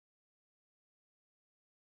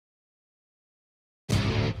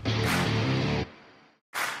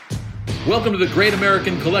Welcome to the Great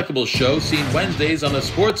American Collectibles Show, seen Wednesdays on the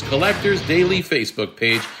Sports Collectors Daily Facebook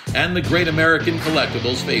page and the Great American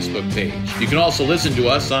Collectibles Facebook page. You can also listen to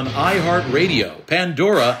us on iHeartRadio,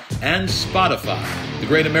 Pandora, and Spotify. The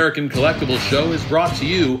Great American Collectibles Show is brought to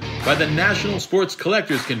you by the National Sports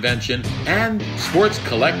Collectors Convention and Sports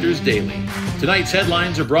Collectors Daily. Tonight's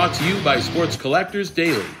headlines are brought to you by Sports Collectors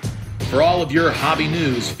Daily. For all of your hobby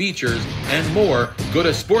news, features, and more, go to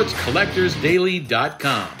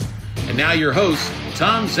sportscollectorsdaily.com. And now your hosts,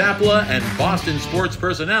 Tom Zappala and Boston sports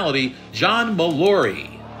personality, John Mallory.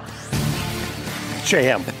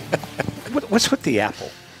 JM, what's with the apple?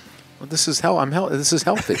 Well, this is this is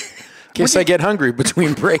healthy. In case I get hungry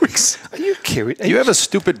between breaks. Are you kidding? You have a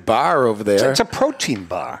stupid bar over there. It's a protein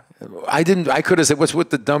bar. I could have said, what's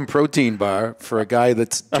with the dumb protein bar for a guy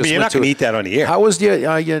that's just you're not going to eat that on the air. How was your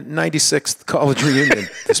 96th college reunion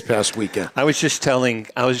this past weekend? I was just telling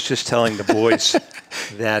the boys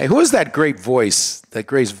that. Hey, who is that great voice, that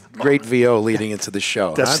great VO leading into the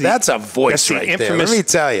show? That's a voice right there. Let me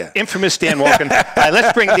tell you. Infamous Dan Wulkan. All right,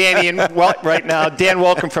 let's bring Danny in right now. Dan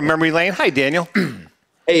Wulkan from Memory Lane. Hi, Daniel.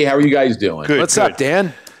 Hey, how are you guys doing? Good. What's up,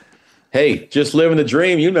 Dan? Hey, just living the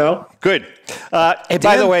dream, you know. Good. Hey,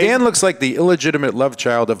 by the way, Dan looks like the illegitimate love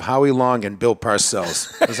child of Howie Long and Bill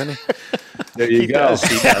Parcells, doesn't he? There you go.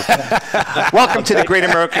 He does. Welcome to the Great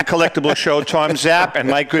American Collectibles Show. Tom Zapp and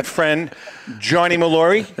my good friend Johnny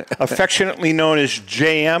Mallory, affectionately known as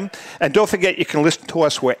JM. And don't forget, you can listen to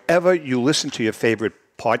us wherever you listen to your favorite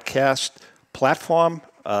podcast platform.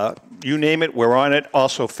 You name it, we're on it.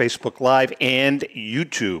 Also Facebook Live and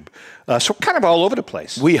YouTube. So kind of all over the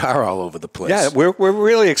place. We are all over the place. Yeah, we're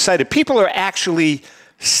really excited. People are actually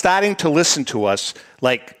starting to listen to us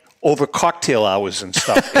like over cocktail hours and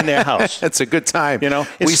stuff in their house. It's a good time. You know,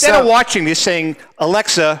 instead of watching, they're saying,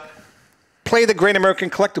 Alexa, play the Great American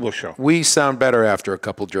Collectibles Show. We sound better after a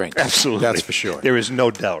couple drinks. Absolutely. That's for sure. There is no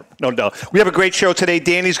doubt. No doubt. We have a great show today.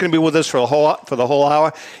 Danny's going to be with us for the whole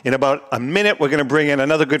hour. In about a minute, we're going to bring in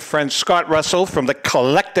another good friend, Scott Russell from the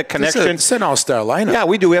Collector Connection. It's an all-star lineup. Yeah,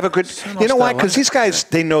 we do. We have a good... You know why? Because these guys,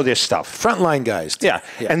 they know their stuff. Frontline guys. Yeah.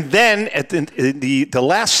 And then at the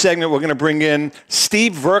last segment, we're going to bring in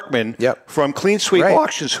Steve Verkman from Clean Sweep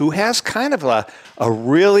Auctions, who has kind of a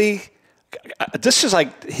really... This is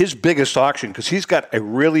like his biggest auction because he's got a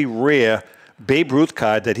really rare Babe Ruth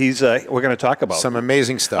card that we're going to talk about. Some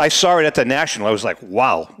amazing stuff. I saw it at the National. I was like,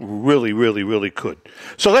 wow, really, really, really good.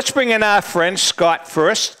 So let's bring in our friend Scott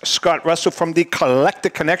first. Scott Russell from the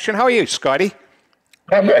Collector Connection. How are you, Scotty?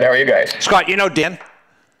 I'm good. How are you guys? Scott, you know Dan?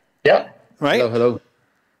 Yeah. Right? Hello.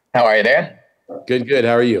 How are you, Dan? Good.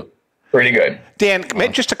 How are you? Pretty good. Dan,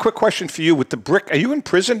 just a quick question for you with the brick. Are you in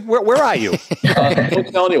prison? Where are you?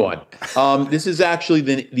 Don't tell anyone. This is actually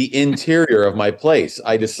the interior of my place.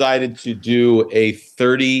 I decided to do a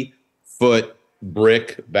 30-foot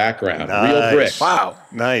brick background. Nice. Real brick. Wow.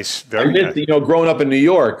 Nice. Very nice. Growing up in New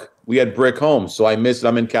York, we had brick homes, so I missed it.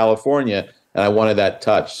 I'm in California, and I wanted that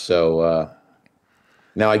touch, so...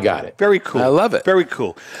 now I got it. Very cool. I love it. Very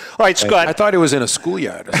cool. All right, Scott. I thought it was in a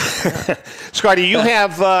schoolyard. Scotty, you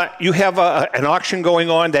have an auction going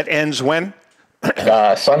on that ends when?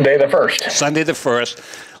 Sunday the 1st. Sunday the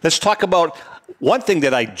 1st. Let's talk about one thing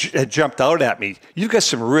that jumped out at me. You've got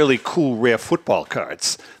some really cool, rare football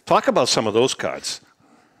cards. Talk about some of those cards.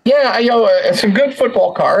 Yeah, some good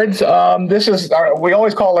football cards. We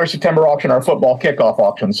always call our September auction our football kickoff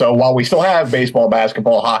auction. So while we still have baseball,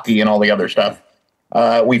 basketball, hockey, and all the other stuff,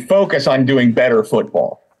 we focus on doing better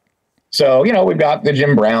football. So, we've got the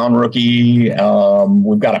Jim Brown rookie.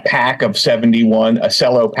 We've got a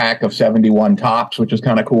cello pack of 71 tops, which is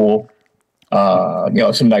kind of cool.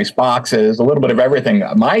 Some nice boxes, a little bit of everything.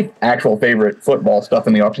 My actual favorite football stuff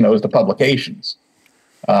in the auction, though, is the publications.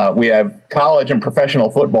 We have college and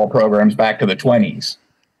professional football programs back to the 20s.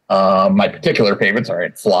 My particular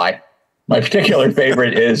favorite, fly. My particular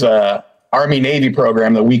favorite is Army-Navy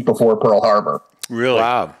program the week before Pearl Harbor. Really?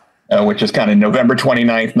 Wow. Which is kind of November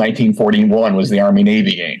 29th, 1941 was the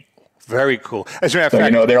Army-Navy game. Very cool. As a matter of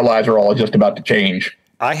fact, their lives are all just about to change.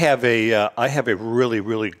 I have a really,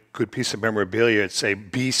 really good piece of memorabilia. It's a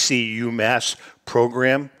BC UMass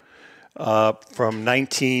program from I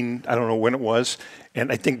don't know when it was.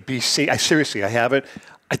 And I think BC, I have it.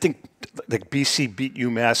 I think like BC beat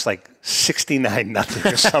UMass like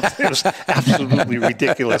 69-0 or something. It was absolutely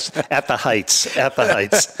ridiculous at the Heights.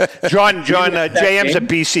 John, JM's a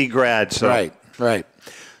BC grad. So. Right.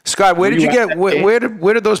 Scott, where did you get?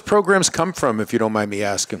 Where did those programs come from? If you don't mind me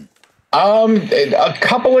asking. A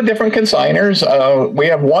couple of different consigners. We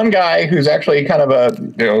have one guy who's actually kind of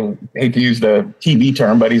hate to use the TV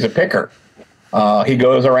term, but he's a picker. He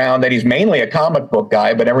goes around, and he's mainly a comic book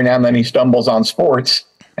guy, but every now and then he stumbles on sports,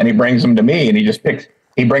 and he brings them to me, and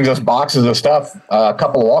he brings us boxes of stuff. A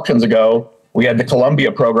couple of auctions ago, we had the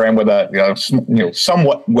Columbia program with a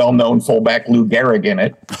somewhat well-known fullback, Lou Gehrig, in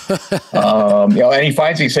it. And he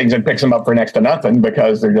finds these things and picks them up for next to nothing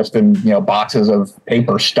because they're just in boxes of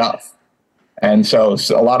paper stuff. And so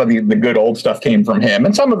a lot of the good old stuff came from him,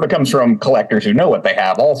 and some of it comes from collectors who know what they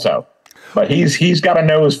have also. But he's got a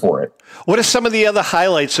nose for it. What are some of the other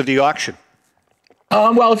highlights of the auction?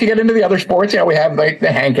 Well, if you get into the other sports, we have like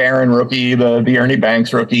the Hank Aaron rookie, the Ernie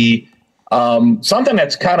Banks rookie. Something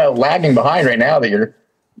that's kind of lagging behind right now that your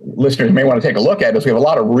listeners may want to take a look at is we have a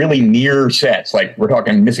lot of really near sets. Like we're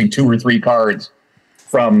talking missing 2 or 3 cards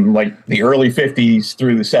from like the early 50s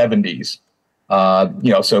through the 70s.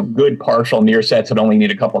 So good partial near sets that only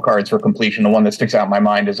need a couple cards for completion. The one that sticks out in my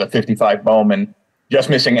mind is a 55 Bowman, just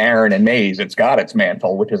missing Aaron and Mays. It's got its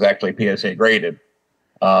mantle, which is actually PSA graded.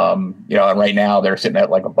 And right now they're sitting at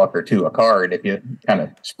like $1 or $2 a card if you kind of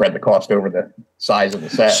spread the cost over the size of the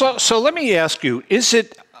set. So let me ask you,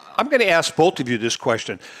 I'm going to ask both of you this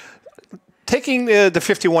question. Taking the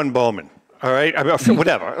 51 Bowman, all right,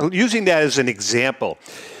 whatever, using that as an example,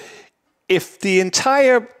 if the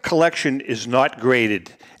entire collection is not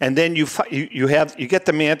graded and then you get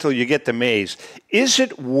the mantle, you get the Mays, is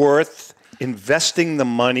it worth investing the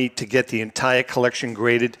money to get the entire collection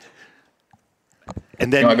graded?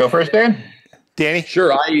 And then, you want to go first, Dan? Danny?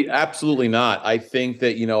 Sure. Absolutely not. I think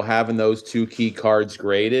that, having those 2 key cards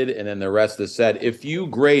graded and then the rest of the set, if you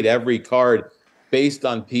grade every card based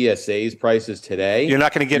on PSA's prices today, you're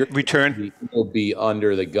not going to get return. Will be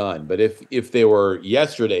under the gun. But if they were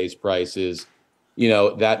yesterday's prices,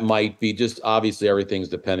 that might be just obviously everything's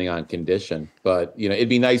depending on condition. But, it'd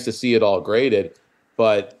be nice to see it all graded.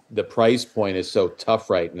 But the price point is so tough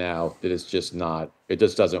right now that it's just not. It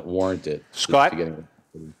just doesn't warrant it. Scott?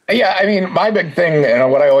 Yeah, I mean, my big thing,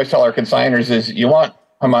 what I always tell our consigners is you want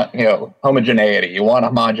homogeneity. You want a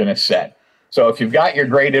homogeneous set. So if you've got your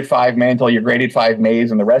graded 5 mantle, your graded 5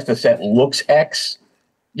 Mays, and the rest of the set looks X,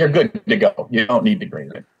 you're good to go. You don't need to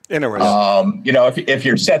grade it. Interesting. If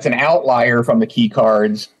your set's an outlier from the key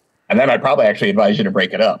cards, and then I'd probably actually advise you to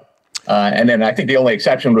break it up. And then I think the only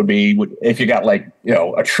exception would be if you got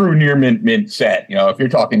a true near mint set. If you're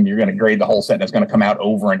talking, you're going to grade the whole set and it's going to come out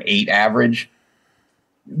over an 8 average,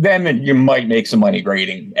 then you might make some money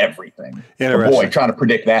grading everything. But boy, trying to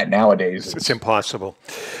predict that nowadays. It's impossible.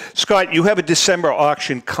 Scott, you have a December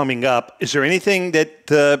auction coming up. Is there anything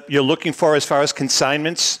that you're looking for as far as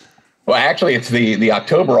consignments? Well, actually, it's the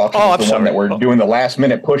October auction is the one that we're doing the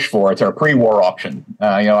last-minute push for. It's our pre-war auction.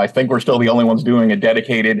 I think we're still the only ones doing a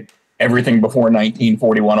dedicated everything before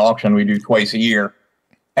 1941 auction. We do twice a year.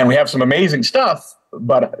 And we have some amazing stuff,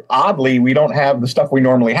 but oddly, we don't have the stuff we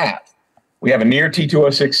normally have. We have a near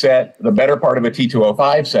T206 set, the better part of a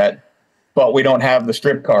T205 set, but we don't have the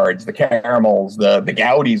strip cards, the caramels, the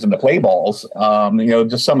Gaudis, and the play balls.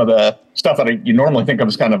 Just some of the stuff that you normally think of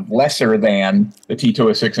as kind of lesser than the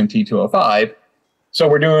T206 and T205. So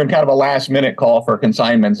we're doing kind of a last-minute call for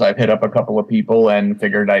consignments. I've hit up a couple of people and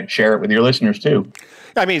figured I'd share it with your listeners too.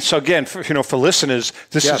 I mean, so again, for listeners,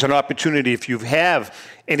 this is an opportunity. If you have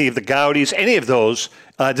any of the Gaudis, any of those,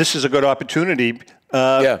 this is a good opportunity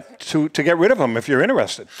to get rid of them if you're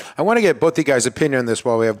interested. I want to get both of you guys' opinion on this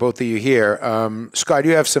while we have both of you here. Scott,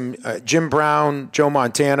 you have some Jim Brown, Joe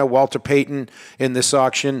Montana, Walter Payton in this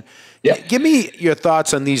auction. Yeah. Give me your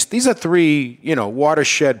thoughts on these. These are 3,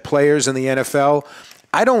 watershed players in the NFL.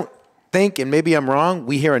 I don't think, and maybe I'm wrong,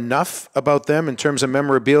 we hear enough about them in terms of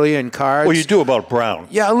memorabilia and cards. Well, you do about Brown.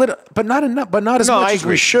 Yeah, a little, but not enough, but not as much as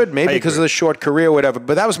we should, maybe because of the short career or whatever.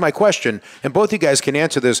 But that was my question, and both of you guys can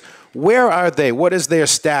answer this. Where are they? What is their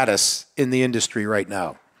status in the industry right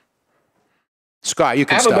now? Scott, you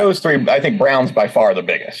can start. Out of those 3, I think Brown's by far the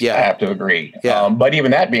biggest. Yeah. I have to agree. Yeah. But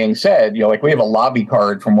even that being said, we have a lobby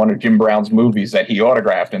card from one of Jim Brown's movies that he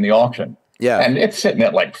autographed in the auction. Yeah. And it's sitting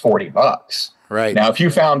at like $40. Right. Now, if you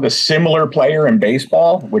found a similar player in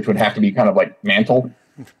baseball, which would have to be kind of like Mantle,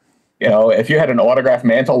 if you had an autographed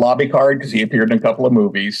Mantle lobby card because he appeared in a couple of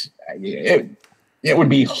movies, it would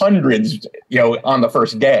be hundreds, on the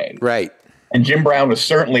first day. Right. And Jim Brown was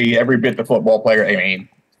certainly every bit the football player. I mean,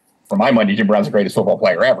 for my money, Jim Brown's the greatest football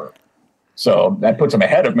player ever. So that puts him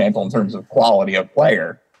ahead of Mantle in terms of quality of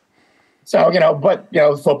player. So,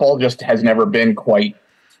 football just has never been quite,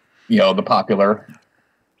 the popular,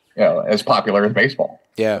 as popular as baseball.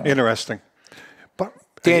 Yeah. Interesting. But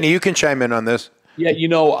Danny, you can chime in on this. Yeah,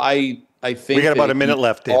 I think we got about a minute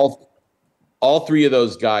left. All 3 of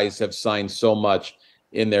those guys have signed so much.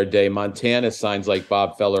 in their day. Montana signs like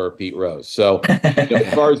Bob Feller or Pete Rose. So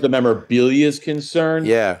as far as the memorabilia is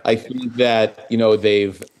concerned, I think that,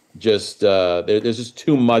 they've just there's just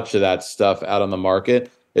too much of that stuff out on the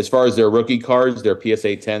market. As far as their rookie cards, their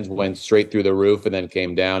PSA 10s went straight through the roof and then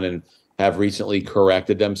came down and have recently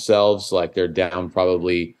corrected themselves. Like they're down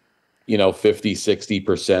probably, 50,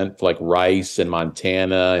 60%, like Rice and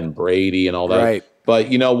Montana and Brady and all that. Right.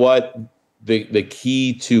 But you know what? The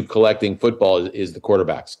key to collecting football is the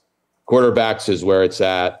quarterbacks. Quarterbacks is where it's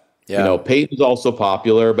at. Yeah. Peyton's also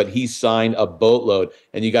popular, but he signed a boatload,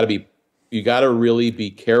 and you got to really be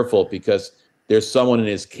careful because there's someone in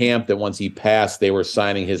his camp that once he passed, they were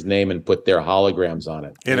signing his name and put their holograms on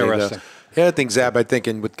it. Interesting. Yeah, I think, Zab,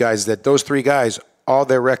 with guys that those three guys, all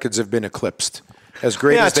their records have been eclipsed. As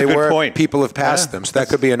great as they were, people have passed them. So that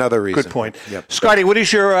could be another reason. Good point. Yep. Scotty, what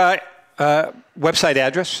is your website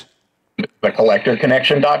address?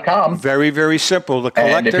 thecollectorconnection.com. Very, very simple.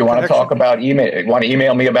 And if you want to talk about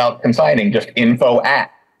email me about consigning, just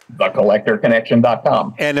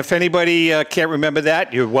info@thecollectorconnection.com. And if anybody can't remember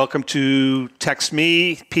that, you're welcome to text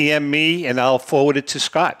me, PM me, and I'll forward it to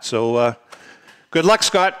Scott. So good luck,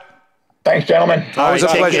 Scott. Thanks, gentlemen. Always a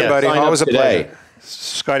pleasure, buddy. Always a pleasure.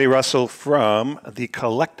 Scotty Russell from the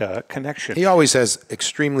Collector Connection. He always has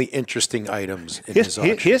extremely interesting items in his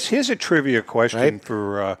auction. Here's a trivia question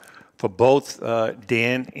for both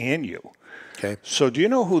Dan and you. Okay. So do you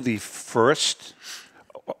know who the first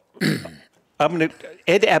Ed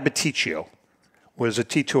Abaticchio was a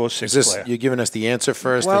T206 player. You're giving us the answer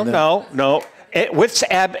first? Well, no. What's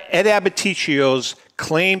Ed Abaticchio's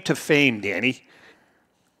claim to fame, Danny?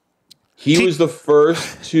 He was the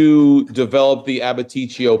first to develop the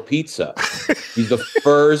Abaticchio pizza. He's the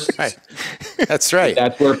first. Right. That's right.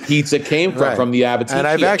 That's where pizza came from the Abaticchio. And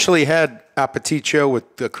I've actually had Abaticchio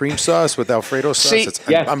with the cream sauce, with Alfredo sauce. See, it's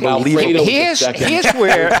unbelievable. Here's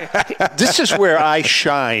where this is where I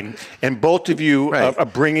shine, and both of you are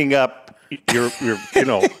bringing up your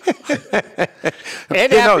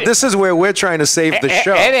this is where we're trying to save the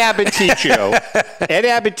show. Ed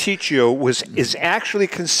Abaticchio is actually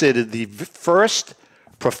considered the first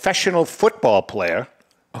professional football player.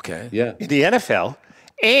 Okay. Yeah. In the NFL,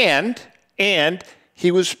 and he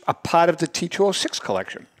was a part of the T206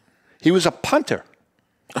 collection. He was a punter.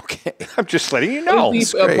 Okay. I'm just letting you know.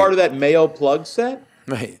 Was he a part of that Mayo plug set?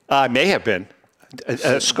 Right. May have been.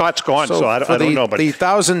 Scott's gone, so I don't know. But the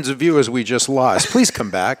thousands of viewers we just lost, please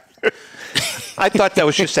come back. I thought that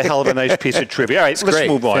was just a hell of a nice piece of trivia. All right, let's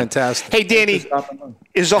move on. Fantastic. Hey, Danny,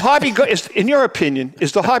 is the hobby, in your opinion,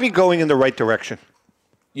 is the hobby going in the right direction?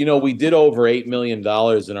 We did over $8 million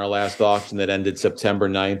in our last auction that ended September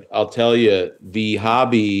 9th. I'll tell you, the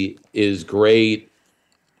hobby is great.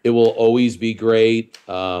 It will always be great.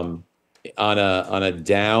 On a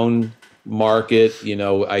down market,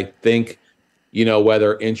 I think,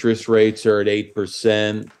 whether interest rates are at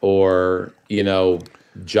 8% or,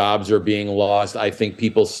 jobs are being lost, I think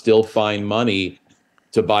people still find money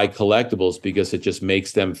to buy collectibles because it just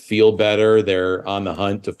makes them feel better. They're on the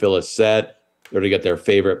hunt to fill a set or to get their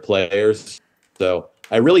favorite players. So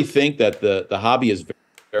I really think that the hobby is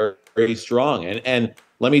very, very strong. And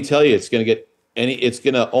let me tell you, it's going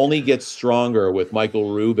to only get stronger with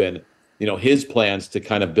Michael Rubin, his plans to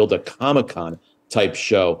kind of build a Comic-Con type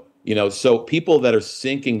show. So people that are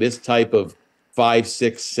sinking this type of 5,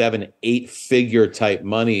 6, 7, 8-figure type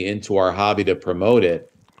money into our hobby to promote it,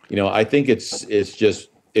 I think it's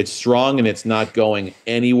strong and it's not going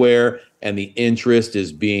anywhere, and the interest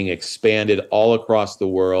is being expanded all across the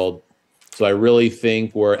world. So I really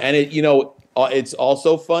think it's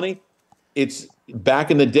also funny. It's back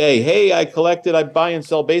in the day. Hey, I buy and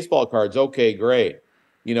sell baseball cards. Okay, great.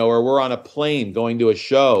 Or we're on a plane going to a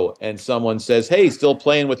show and someone says, hey, still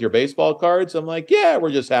playing with your baseball cards? I'm like, yeah,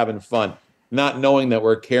 we're just having fun. Not knowing that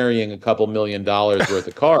we're carrying a couple $1 million worth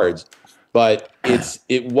of cards. But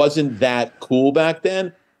it wasn't that cool back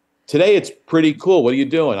then. Today, it's pretty cool. What are you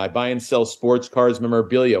doing? I buy and sell sports cards,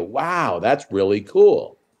 memorabilia. Wow, that's really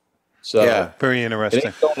cool. So yeah, very interesting. It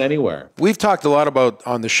ain't going anywhere. We've talked a lot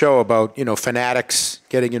on the show about, fanatics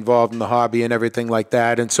getting involved in the hobby and everything like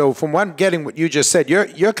that. And so from what you just said,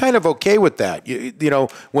 you're kind of okay with that.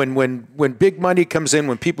 When big money comes in,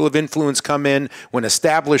 when people of influence come in, when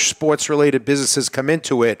established sports related businesses come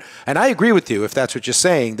into it. And I agree with you if that's what you're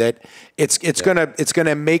saying, that it's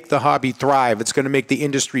gonna make the hobby thrive. It's gonna make the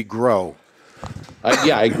industry grow.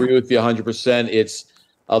 I agree with you 100%.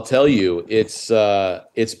 I'll tell you, it's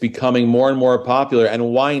becoming more and more popular.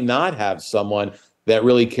 And why not have someone that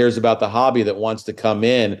really cares about the hobby that wants to come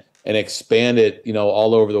in and expand it,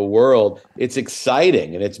 all over the world. It's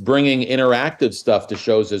exciting, and it's bringing interactive stuff to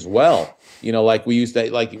shows as well. Like we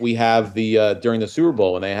have the during the Super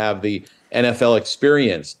Bowl when they have the NFL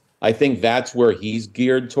experience. I think that's where he's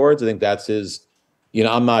geared towards. I think that's his,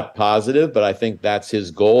 I'm not positive, but I think that's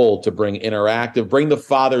his goal, to bring the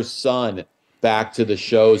father-son back to the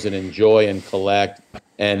shows and enjoy and collect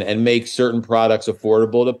and make certain products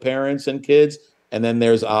affordable to parents and kids. And then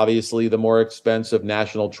there's obviously the more expensive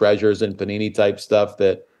National Treasures and Panini type stuff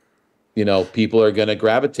that, people are going to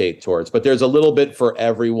gravitate towards. But there's a little bit for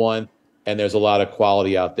everyone, and there's a lot of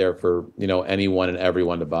quality out there for, anyone and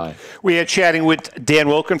everyone to buy. We are chatting with Dan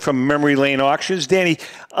Wulkan from Memory Lane Auctions. Danny,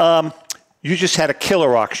 you just had a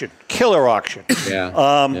killer auction.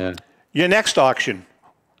 Yeah. Your next auction,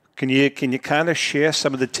 can you kind of share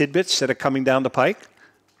some of the tidbits that are coming down the pike?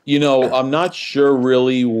 I'm not sure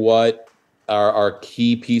really what our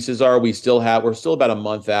key pieces are. We're still about a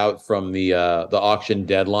month out from the auction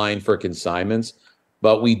deadline for consignments,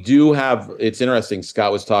 but we do have. It's interesting.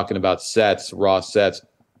 Scott was talking about raw sets.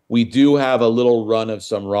 We do have a little run of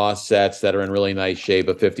some raw sets that are in really nice shape,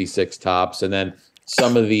 of 56 tops, and then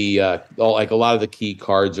some of the like a lot of the key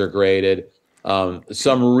cards are graded.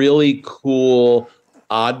 Some really cool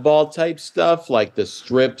oddball type stuff, like the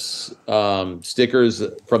strips, stickers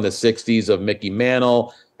from the 60s of Mickey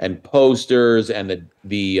Mantle, and posters, and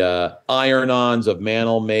the iron-ons of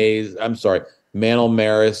Mantle Maris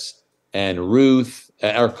and Ruth,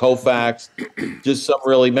 or Koufax. Just some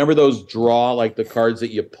really, remember those like the cards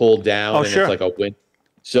that you pull down, and sure. It's like a win.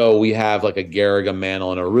 So we have like a Gehrig, a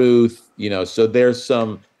Mantle, and a Ruth, so there's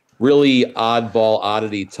some really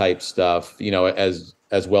oddity type stuff,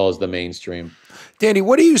 as well as the mainstream. Danny,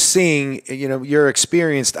 what are you seeing, your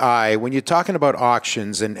experienced eye, when you're talking about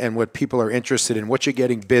auctions and what people are interested in, what you're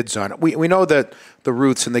getting bids on? We know that the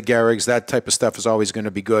Ruths and the Gehrigs, that type of stuff is always going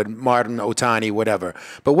to be good, Martin, Otani, whatever.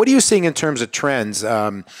 But what are you seeing in terms of trends?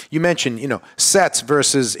 You mentioned, sets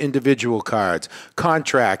versus individual cards,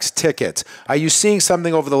 contracts, tickets. Are you seeing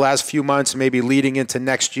something over the last few months, maybe leading into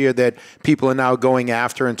next year, that people are now going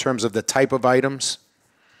after in terms of the type of items?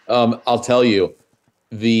 I'll tell you,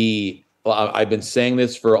 I've been saying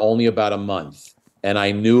this for only about a month, and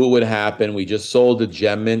I knew it would happen. We just sold a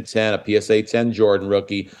Gem Mint 10, a PSA 10 Jordan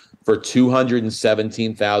rookie, for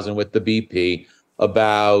 $217,000 with the BP.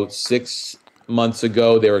 About 6 months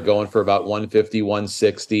ago, they were going for about $150,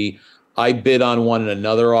 $160. I bid on one in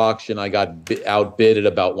another auction. I got outbid at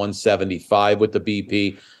about $175 with the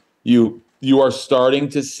BP. You are starting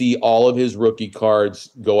to see all of his rookie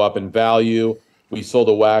cards go up in value. We sold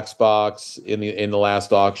a wax box in the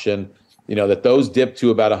last auction. That those dipped to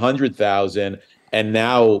about $100,000, and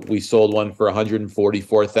now we sold one for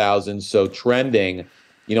 $144,000. So trending,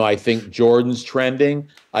 I think Jordan's trending.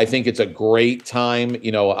 I think it's a great time.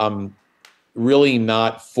 I'm really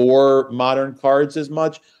not for modern cards as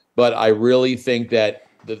much, but I really think that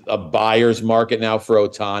a buyer's market now for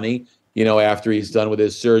Otani. After he's done with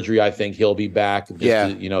his surgery, I think he'll be back.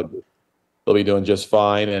 He'll be doing just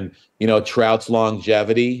fine. And, Trout's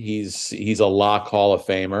longevity, he's a lock Hall of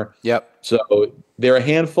Famer. Yep. So there are a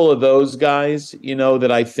handful of those guys,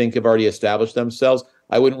 that I think have already established themselves.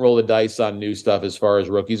 I wouldn't roll the dice on new stuff as far as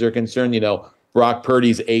rookies are concerned. Brock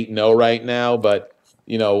Purdy's 8-0 right now, but,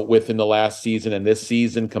 within the last season and this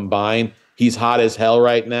season combined, he's hot as hell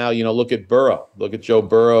right now. Look at Burrow. Look at Joe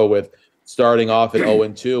Burrow with starting off at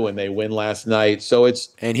 0-2, and they win last night. So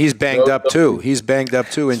and he's banged up too. He's banged up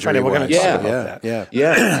too, injury wise.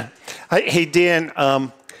 Yeah. Hey, Dan,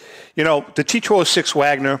 the T206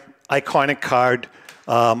 Wagner, iconic card.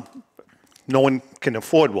 No one can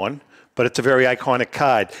afford one, but it's a very iconic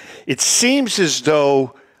card. It seems as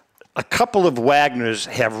though a couple of Wagners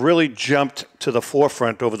have really jumped to the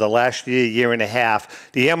forefront over the last year and a half.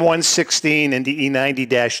 The M116 and the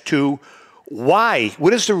E90-2. Why?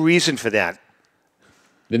 What is the reason for that?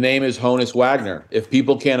 The name is Honus Wagner. If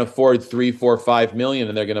people can't afford $3, $4, $5 million,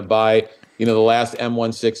 and they're going to buy, the last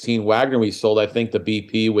M116 Wagner we sold, I think the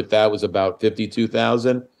BP with that was about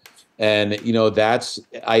 $52,000. And that's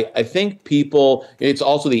I think people. It's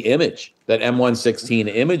also the image, that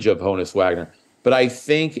M116 image of Honus Wagner. But I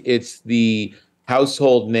think it's the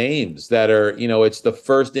household names that are. It's the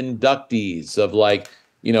first inductees of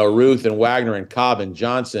Ruth and Wagner and Cobb and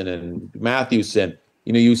Johnson and Mathewson.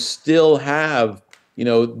 You still have,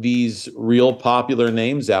 these real popular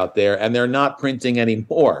names out there, and they're not printing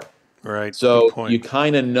anymore. Right. So you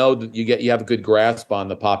kind of know that you have a good grasp on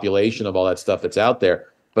the population of all that stuff that's out there.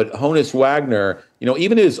 But Honus Wagner,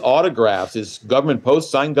 even his autographs, his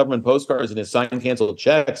signed government postcards and his signed canceled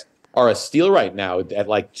checks are a steal right now at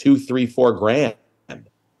like $2, $3, $4 grand.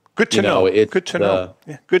 Good to know. Good to know.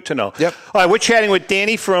 Yeah, good to know. Yep. All right, we're chatting with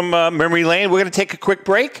Danny from Memory Lane. We're going to take a quick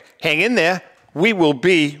break. Hang in there. We will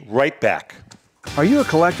be right back. Are you a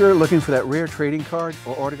collector looking for that rare trading card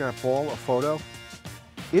or autographed ball or photo?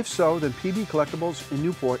 If so, then PB Collectables in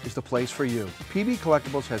Newport is the place for you. PB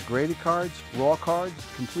Collectables has graded cards, raw cards,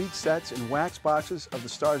 complete sets, and wax boxes of the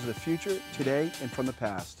stars of the future, today, and from the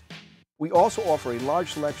past. We also offer a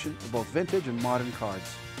large selection of both vintage and modern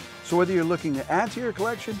cards. So whether you're looking to add to your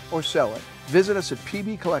collection or sell it, visit us at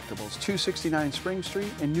PB Collectables, 269 Spring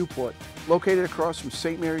Street in Newport, located across from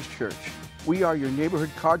St. Mary's Church. We are your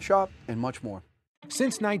neighborhood card shop and much more.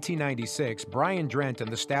 Since 1996, Brian Drent and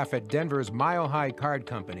the staff at Denver's Mile High Card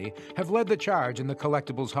Company have led the charge in the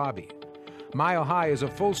collectibles hobby. Mile High is a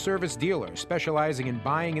full-service dealer specializing in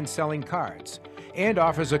buying and selling cards and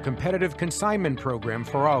offers a competitive consignment program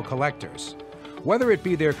for all collectors. Whether it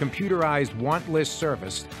be their computerized want list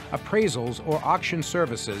service, appraisals, or auction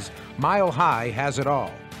services, Mile High has it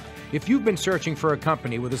all. If you've been searching for a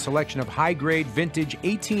company with a selection of high-grade vintage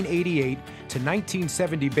 1888 to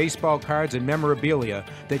 1970 baseball cards and memorabilia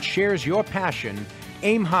that shares your passion,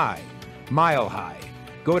 aim high, Mile High.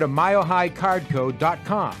 Go to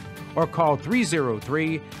milehighcardco.com or call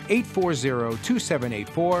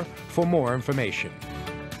 303-840-2784 for more information.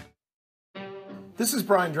 This is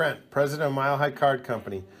Brian Drent, president of Mile High Card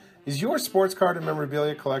Company. Is your sports card and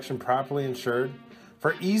memorabilia collection properly insured?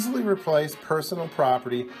 For easily replaced personal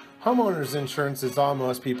property, homeowners insurance is all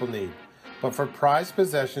most people need. But for prized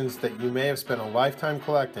possessions that you may have spent a lifetime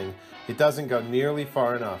collecting, it doesn't go nearly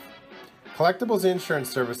far enough. Collectables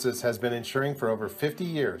Insurance Services has been insuring for over 50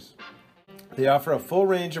 years. They offer a full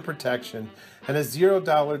range of protection and a $0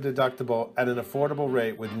 deductible at an affordable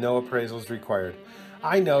rate with no appraisals required.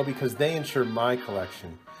 I know because they insure my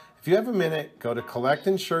collection. If you have a minute, go to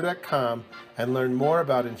collectinsure.com and learn more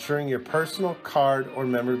about insuring your personal card or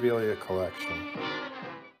memorabilia collection.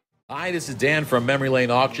 Hi, this is Dan from Memory Lane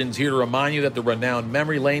Auctions, here to remind you that the renowned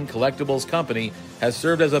Memory Lane Collectibles Company has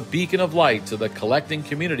served as a beacon of light to the collecting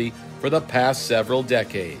community for the past several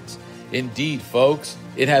decades. Indeed, folks,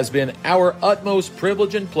 it has been our utmost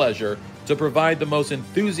privilege and pleasure to provide the most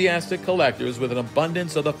enthusiastic collectors with an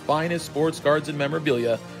abundance of the finest sports cards and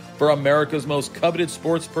memorabilia for America's most coveted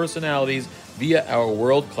sports personalities via our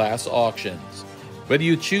world-class auctions. Whether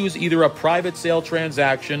you choose either a private sale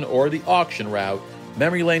transaction or the auction route,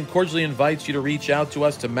 Memory Lane cordially invites you to reach out to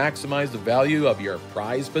us to maximize the value of your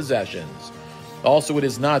prized possessions. Also, it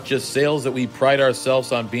is not just sales that we pride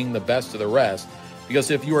ourselves on being the best of the rest,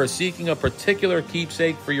 because if you are seeking a particular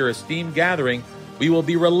keepsake for your esteemed gathering, we will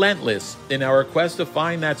be relentless in our quest to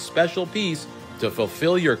find that special piece to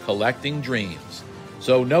fulfill your collecting dreams.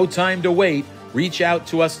 So no time to wait. Reach out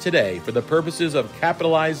to us today for the purposes of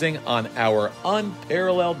capitalizing on our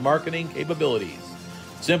unparalleled marketing capabilities.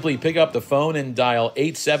 Simply pick up the phone and dial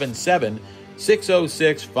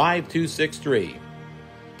 877-606-5263.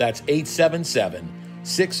 That's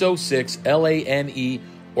 877-606-LANE,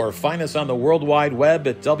 or find us on the World Wide Web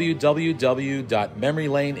at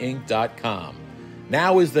www.memorylaneinc.com.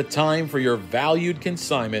 Now is the time for your valued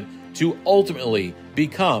consignment to ultimately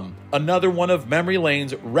become another one of Memory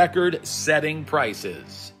Lane's record-setting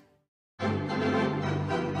prices.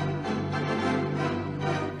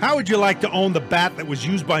 How would you like to own the bat that was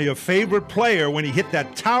used by your favorite player when he hit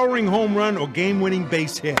that towering home run or game-winning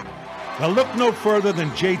base hit? Well, look no further than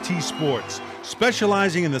JT Sports,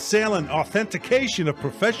 specializing in the sale and authentication of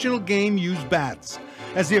professional game-used bats.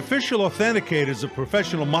 As the official authenticators of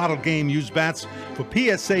professional model game-used bats for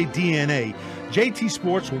PSA DNA, JT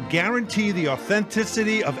Sports will guarantee the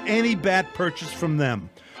authenticity of any bat purchased from them.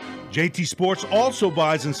 JT Sports also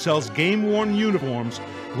buys and sells game-worn uniforms,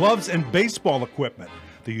 gloves, and baseball equipment.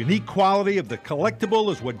 The unique quality of the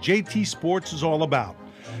collectible is what JT Sports is all about.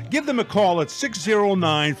 Give them a call at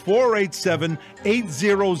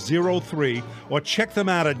 609-487-8003 or check them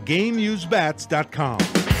out at GameUseBats.com.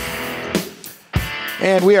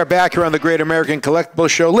 And we are back here on the Great American Collectibles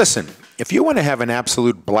Show. Listen, if you want to have an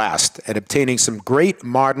absolute blast at obtaining some great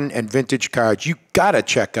modern and vintage cards, you got to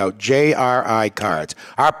check out JRI Cards.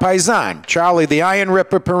 Our paisan, Charlie the Iron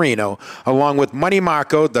Ripper Perino, along with Money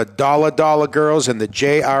Marco, the Dollar Girls, and the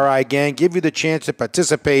JRI Gang, give you the chance to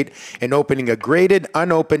participate in opening a graded,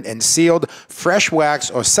 unopened, and sealed fresh wax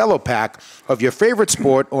or cello pack of your favorite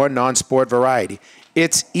sport or non-sport variety.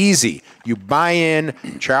 It's easy. You buy in,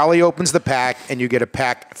 Charlie opens the pack, and you get a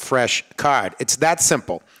packed fresh card. It's that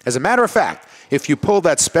simple. As a matter of fact, if you pull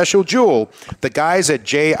that special jewel, the guys at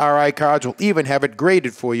JRI Cards will even have it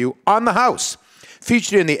graded for you on the house.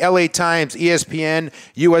 Featured in the LA Times, ESPN,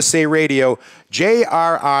 USA Radio,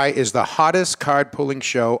 JRI is the hottest card pulling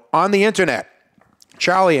show on the internet.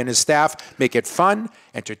 Charlie and his staff make it fun,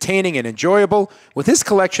 entertaining, and enjoyable with his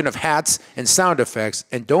collection of hats and sound effects.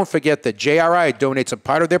 And don't forget that JRI donates a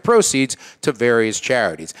part of their proceeds to various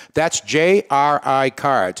charities. That's JRI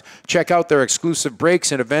Cards. Check out their exclusive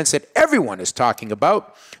breaks and events that everyone is talking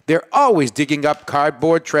about. They're always digging up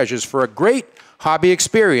cardboard treasures. For a great hobby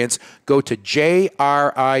experience, go to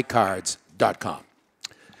jricards.com.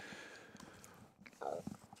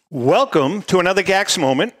 Welcome to another Gax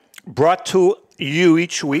Moment, brought to you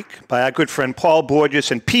each week by our good friend Paul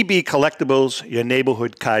Borges and PB Collectables, your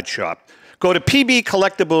neighborhood card shop. Go to PB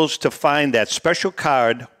Collectables to find that special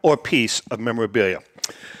card or piece of memorabilia.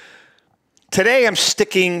 Today I'm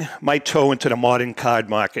sticking my toe into the modern card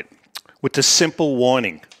market with the simple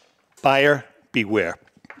warning, buyer beware.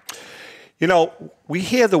 You know, we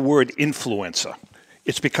hear the word influencer.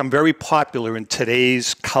 It's become very popular in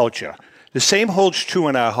today's culture. The same holds true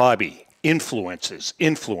in our hobby, influencers.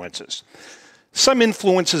 Some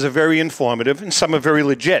influencers are very informative and some are very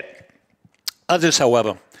legit. Others,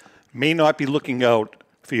 however, may not be looking out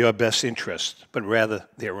for your best interest, but rather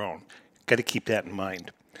their own. Got to keep that in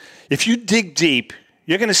mind. If you dig deep,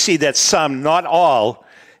 you're going to see that some, not all,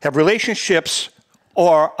 have relationships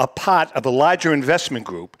or a part of a larger investment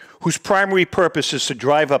group whose primary purpose is to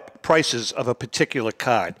drive up prices of a particular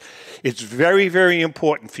card. It's very, very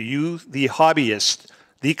important for you, the hobbyist,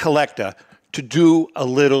 the collector, to do a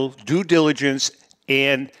little due diligence.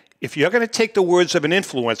 And if you're going to take the words of an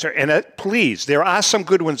influencer, and please, there are some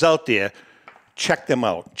good ones out there, check them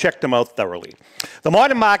out. Check them out thoroughly. The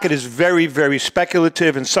modern market is very, very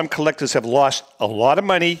speculative, and some collectors have lost a lot of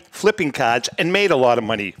money flipping cards and made a lot of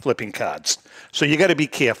money flipping cards. So you got to be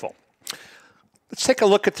careful. Let's take a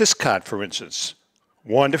look at this card, for instance.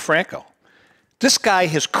 Juan DeFranco. This guy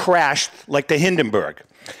has crashed like the Hindenburg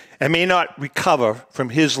and may not recover from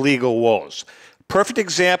his legal woes. Perfect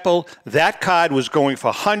example, that card was going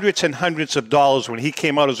for hundreds and hundreds of dollars when he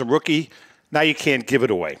came out as a rookie. Now you can't give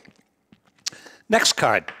it away. Next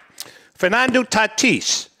card, Fernando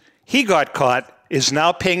Tatis. He got caught, is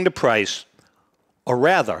now paying the price, or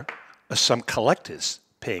rather, are some collectors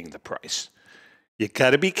paying the price. You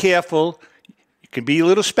got to be careful. You can be a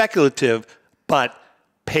little speculative, but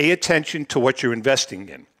pay attention to what you're investing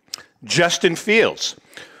in. Justin Fields.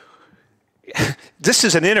 This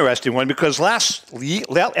is an interesting one because at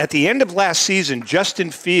the end of last season,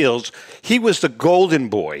 Justin Fields, he was the golden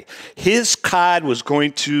boy. His card was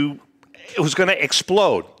going to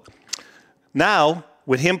explode. Now,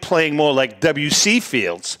 with him playing more like W.C.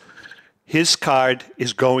 Fields, his card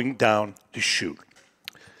is going down the chute.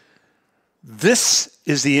 This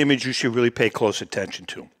is the image you should really pay close attention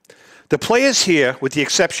to. The players here, with the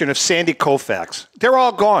exception of Sandy Koufax, they're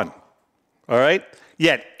all gone, all right?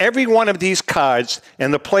 Yet every one of these cards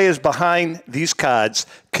and the players behind these cards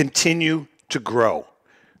continue to grow.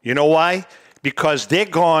 You know why? Because they're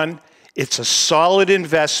gone. It's a solid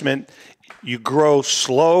investment. You grow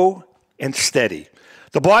slow and steady.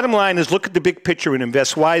 The bottom line is look at the big picture and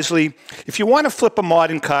invest wisely. If you want to flip a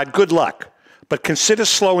modern card, good luck. But consider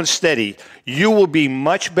slow and steady. You will be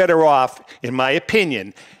much better off, in my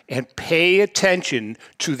opinion, and pay attention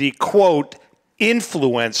to the, quote,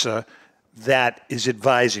 influencer that is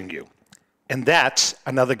advising you. And that's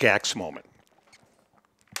another Gax moment.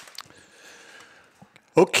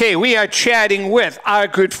 Okay, we are chatting with our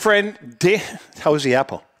good friend Dan. How was the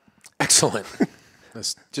apple? Excellent.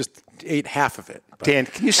 Just ate half of it. But. Dan,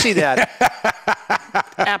 can you see that?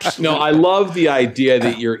 Absolutely. No, I love the idea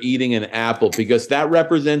that you're eating an apple because that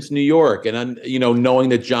represents New York, and knowing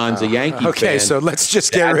that John's a Yankee fan. Okay, so let's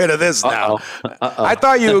just get rid of this now. I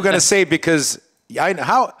thought you were going to say because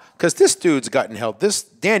this dude's gotten help.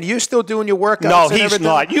 Dan, you're still doing your workouts? No, he's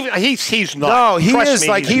not. He's not. No, he Trust is me,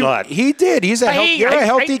 like he's not. He did. You're a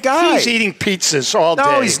healthy guy. He's eating pizzas all day.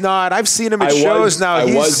 No, he's not. I've seen him at shows now. I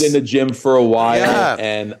was in the gym for a while,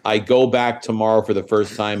 and I go back tomorrow for the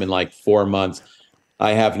first time in like 4 months.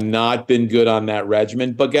 I have not been good on that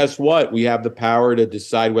regimen, but guess what? We have the power to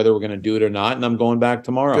decide whether we're going to do it or not, and I'm going back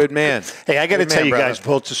tomorrow. Good man. Hey, I got to tell you guys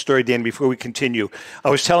both the story, Dan, before we continue. I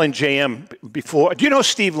was telling JM before. Do you know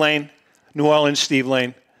Steve Lane? New Orleans, Steve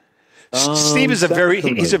Lane. Steve is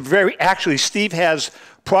Steve has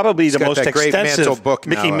probably the most extensive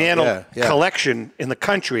Mickey Mantle collection in the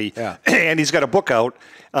country, and he's got a book out.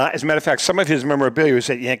 As a matter of fact, some of his memorabilia is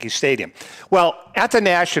at Yankee Stadium. Well, at the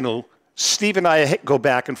National, Steve and I go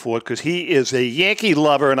back and forth because he is a Yankee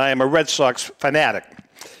lover and I am a Red Sox fanatic.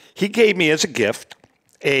 He gave me as a gift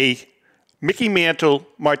a Mickey Mantle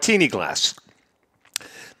martini glass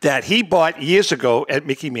that he bought years ago at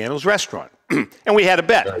Mickey Mantle's restaurant. And we had a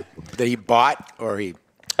bet. That he bought or he...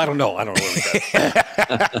 I don't know. I don't know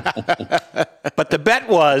really. But the bet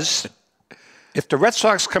was, if the Red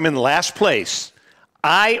Sox come in last place,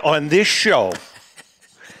 I, on this show,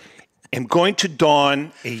 am going to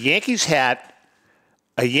don a Yankees hat,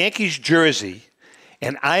 a Yankees jersey,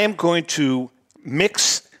 and I am going to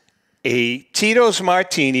mix a Tito's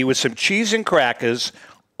Martini with some cheese and crackers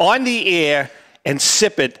on the air and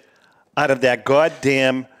sip it out of that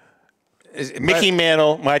goddamn Mickey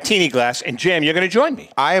Mantle Martini glass. And Jam, you're going to join me.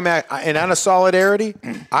 I am, and on a solidarity,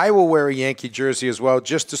 I will wear a Yankee jersey as well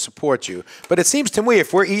just to support you. But it seems to me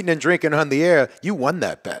if we're eating and drinking on the air, you won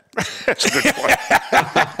that bet. That's a good point.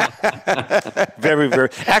 Very, very.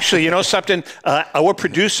 Actually, you know something? Our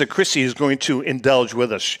producer, Chrissy, is going to indulge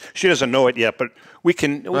with us. She doesn't know it yet, but we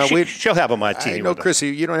can. She'll have a martini. I know,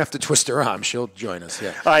 Chrissy, you don't have to twist her arm. She'll join us.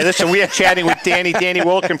 Yeah. All right, listen, we are chatting with Danny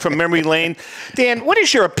Wulkan from Memory Lane. Dan, what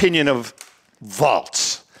is your opinion of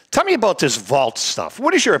vaults? Tell me about this vault stuff.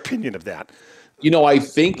 What is your opinion of that? You know, I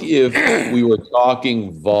think if we were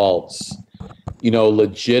talking vaults, you know,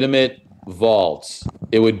 legitimate vaults,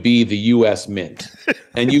 it would be the U.S. Mint.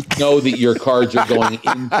 And you know that your cards are going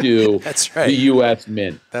into That's right. the U.S.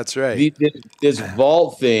 Mint. That's right. This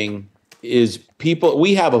vault thing is people,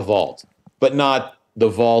 we have a vault, but not the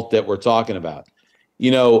vault that we're talking about.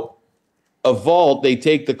 You know, a vault, they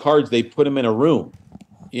take the cards, they put them in a room,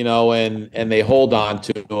 you know, and they hold on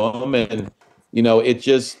to them. And, you know, it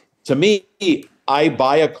just, to me, I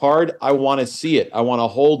buy a card, I want to see it. I want to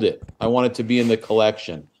hold it. I want it to be in the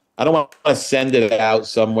collection. I don't want to send it out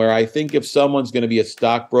somewhere. I think if someone's going to be a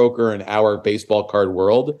stockbroker in our baseball card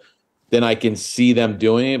world, then I can see them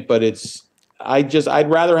doing it. But I'd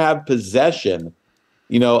rather have possession,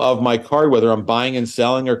 you know, of my card, whether I'm buying and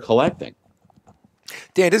selling or collecting.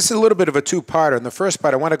 Dan, this is a little bit of a two-parter. In the first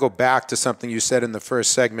part, I want to go back to something you said in the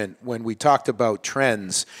first segment when we talked about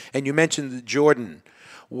trends, and you mentioned Jordan.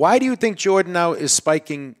 Why do you think Jordan now is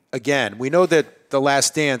spiking again? We know that The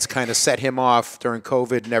Last Dance kind of set him off during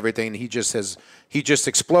COVID and everything, and he just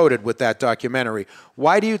exploded with that documentary.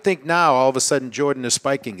 Why do you think now all of a sudden Jordan is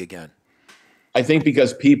spiking again? I think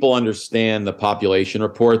because people understand the population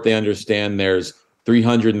report. They understand there's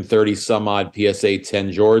 330 some odd PSA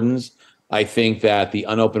 10 Jordans. I think that the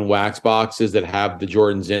unopened wax boxes that have the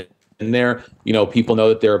Jordans in there, you know, people know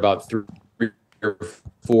that there are about 3 or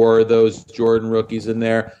 4 of those Jordan rookies in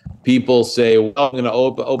there. People say, well, I'm going to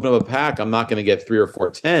open up a pack. I'm not going to get 3 or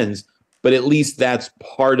 4 10s, but at least that's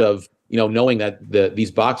part of, you know, knowing that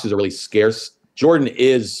these boxes are really scarce. Jordan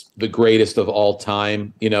is the greatest of all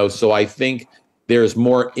time, you know, so I think there's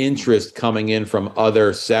more interest coming in from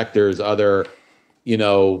other sectors, other, you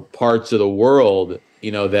know, parts of the world,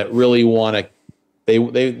 you know, that really want to, they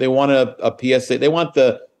want a PSA. They want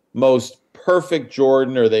the most perfect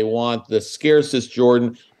Jordan, or they want the scarcest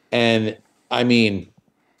Jordan. And I mean,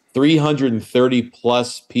 330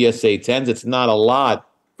 plus PSA 10s, it's not a lot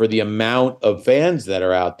for the amount of fans that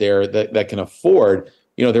are out there that can afford,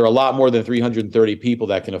 you know, there are a lot more than 330 people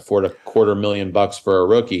that can afford $250,000 for a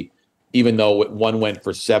rookie, even though one went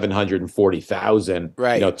for 740,000,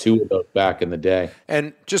 right? You know, 2 of those back in the day.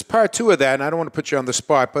 And just part 2 of that, and I don't want to put you on the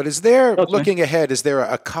spot, but is there, looking ahead, is there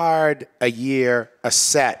a card, a year, a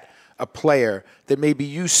set, a player that maybe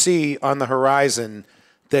you see on the horizon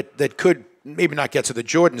that could maybe not get to the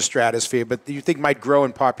Jordan stratosphere, but you think might grow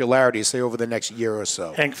in popularity, say, over the next year or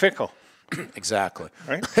so? Hank Fickle. Exactly.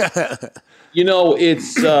 Right? You know,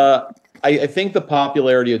 it's I think the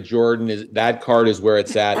popularity of Jordan is that card is where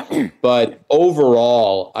it's at. But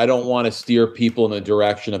overall, I don't want to steer people in the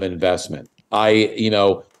direction of investment. You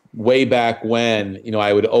know, way back when, you know,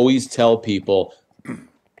 I would always tell people,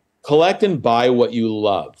 collect and buy what you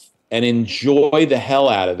love and enjoy the hell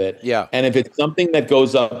out of it. Yeah. And if it's something that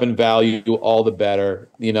goes up in value, all the better,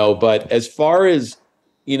 you know. But as far as,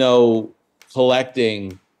 you know,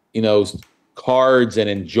 collecting, you know, cards and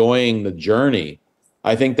enjoying the journey,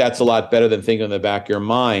 I think that's a lot better than thinking in the back of your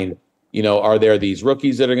mind, you know, are there these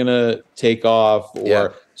rookies that are going to take off? Or Yeah.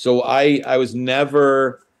 So I was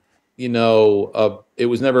never, you know, it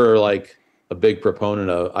was never like a big proponent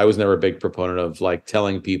of, I was never a big proponent of like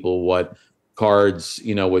telling people what cards,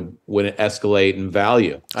 you know, would escalate in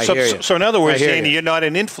value. So in other words, Danny, you're not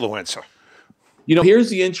an influencer. You know, here's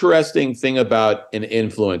the interesting thing about an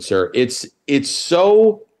influencer. It's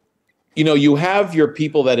so, you know, you have your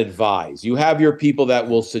people that advise, you have your people that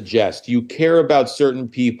will suggest, you care about certain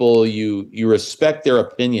people, you respect their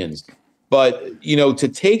opinions. But, you know, to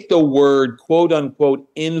take the word quote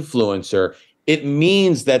unquote influencer, it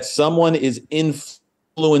means that someone is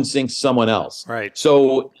influencing someone else. Right.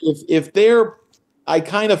 So if they're I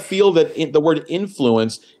kind of feel that the word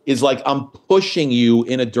influence is like I'm pushing you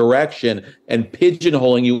in a direction and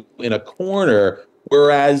pigeonholing you in a corner,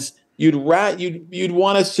 whereas you'd want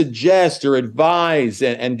to suggest or advise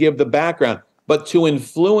and give the background. But to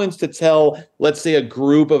influence, to tell, let's say, a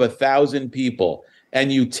group of 1,000 people, and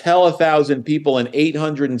you tell 1,000 people and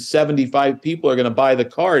 875 people are going to buy the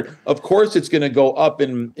card, of course it's going to go up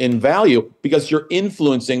in value because you're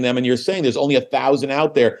influencing them and you're saying there's only 1,000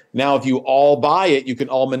 out there. Now, if you all buy it, you can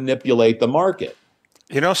all manipulate the market.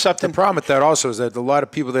 You know something? The problem with that also is that a lot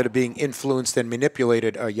of people that are being influenced and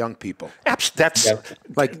manipulated are young people. That's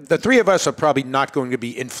like the three of us are probably not going to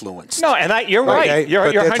be influenced. No, and you're right. Okay? You're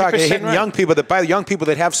But they're 100% hitting right. young people that buy young people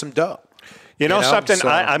that have some dough. You know something? So,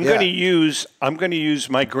 I'm going to use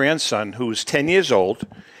my grandson, who's 10 years old,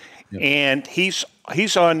 and he's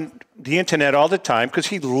on the internet all the time because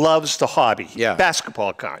he loves the hobby,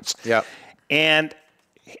 basketball cards. Yeah, and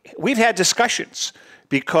we've had discussions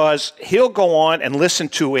because he'll go on and listen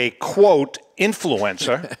to a quote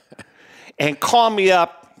influencer and call me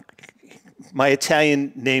up. My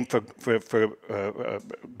Italian name for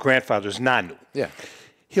grandfather is Nanu. Yeah,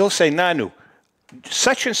 he'll say, Nanu,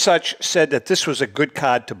 such and such said that this was a good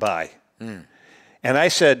card to buy. And I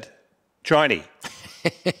said, Johnny,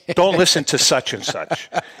 don't listen to such and such,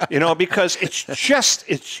 because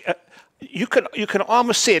you can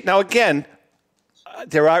almost see it. Now, again,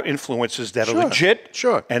 there are influences that are legit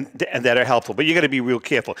and that are helpful, but you got to be real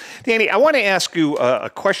careful. Danny, I want to ask you a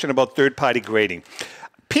question about third-party grading.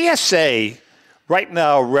 PSA right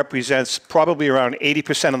now represents probably around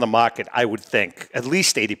 80% of the market, I would think, at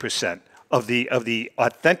least 80%. Of the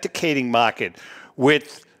authenticating market,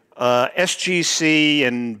 with SGC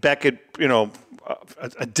and Beckett,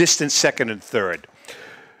 a distant second and third.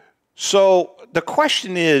 So the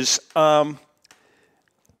question is,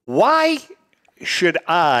 why should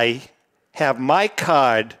I have my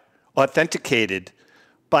card authenticated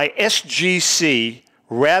by SGC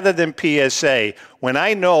rather than PSA when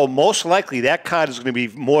I know most likely that card is going to be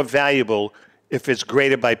more valuable if it's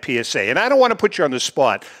graded by PSA? And I don't want to put you on the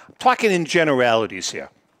spot. I'm talking in generalities here.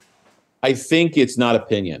 I think it's not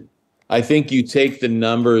opinion. I think you take the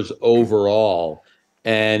numbers overall,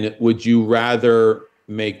 and would you rather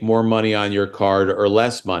make more money on your card or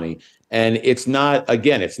less money? And it's not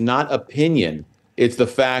opinion. It's the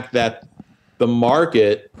fact that the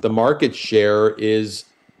market share is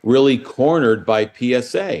really cornered by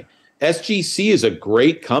PSA. SGC is a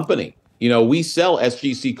great company. We sell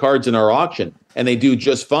SGC cards in our auction, and they do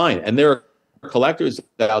just fine. And there are collectors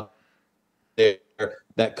out there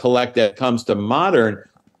that collect. That comes to modern,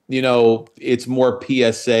 it's more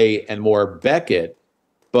PSA and more Beckett.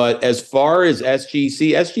 But as far as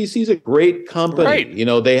SGC is a great company.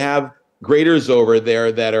 Right. They have graders over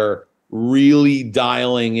there that are really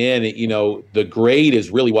dialing in. The grade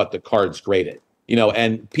is really what the card's graded.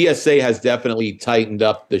 And PSA has definitely tightened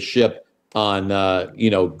up the ship on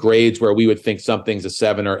grades where we would think something's a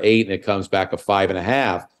 7 or 8 and it comes back a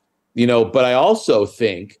 5.5. But I also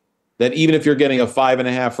think that even if you're getting a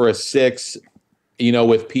 5.5 or a 6,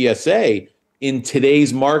 with PSA in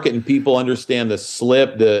today's market, and people understand the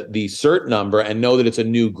slip, the cert number, and know that it's a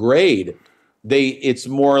new grade, it's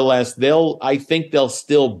more or less I think they'll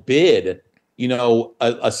still bid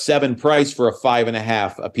a 7 price for a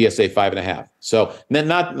 5.5, a PSA 5.5. So I'm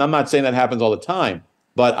not saying that happens all the time,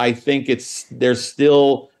 but I think there's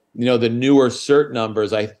still, the newer cert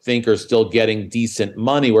numbers, I think, are still getting decent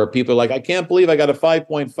money where people are like, I can't believe I got a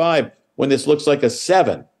 5.5 when this looks like a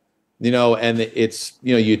 7, and it's,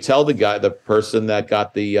 you tell the person that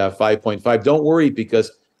got the 5.5, don't worry,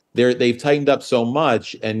 because they've tightened up so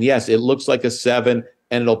much. And yes, it looks like a 7,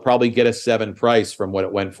 and it'll probably get a 7 price from what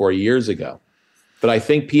it went for years ago. But I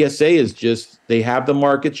think PSA is they have the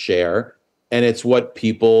market share, and it's what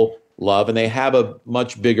people love, and they have a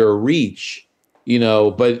much bigger reach,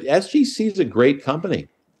 but SGC is a great company.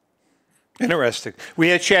 Interesting.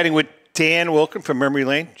 We are chatting with Dan Wulkan from Memory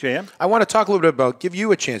Lane. JM? I want to talk a little bit give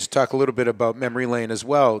you a chance to talk a little bit about Memory Lane as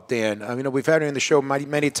well, Dan. We've had her in the show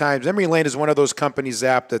many times. Memory Lane is one of those companies,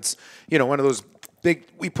 Zap, that's, one of those big,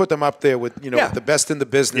 we put them up there with, with the best in the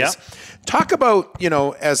business. Yeah. Talk about,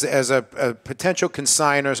 as a potential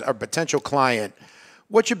consignor or potential client,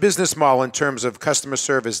 what's your business model in terms of customer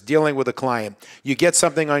service, dealing with a client? You get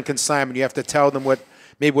something on consignment, you have to tell them what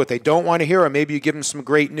they don't want to hear, or maybe you give them some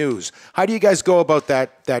great news. How do you guys go about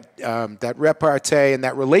that repartee and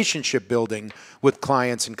that relationship building with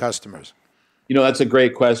clients and customers? That's a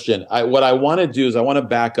great question. What I want to do is I want to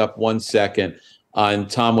back up 1 second on,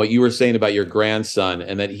 Tom, what you were saying about your grandson,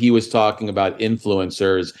 and that he was talking about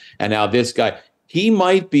influencers, and now this guy, he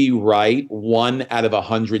might be right 1 out of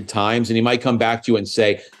 100 times, and he might come back to you and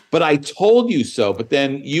say, but I told you so. But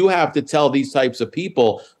then you have to tell these types of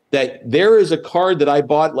people that there is a card that I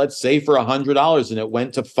bought, let's say, for $100, and it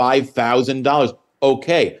went to $5,000.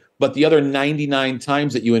 Okay, but the other 99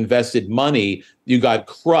 times that you invested money, you got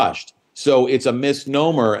crushed. So it's a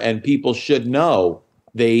misnomer, and people should know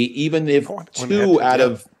even if 2 out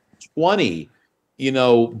of 20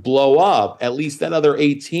 blow up, at least that other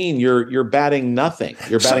 18, you're batting nothing.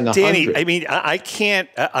 You're batting 100. Danny, I mean, I can't.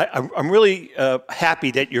 I'm really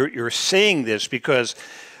happy that you're saying this because,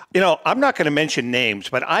 I'm not going to mention names,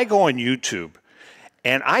 but I go on YouTube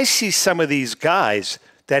and I see some of these guys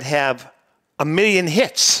that have 1 million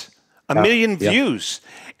hits, 1 million views,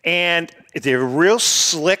 and they're real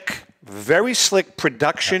slick, very slick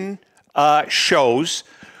production shows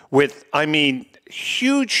with,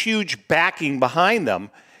 huge backing behind them.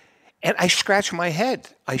 And I scratch my head.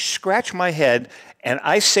 And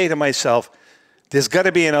I say to myself, there's got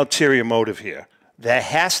to be an ulterior motive here. There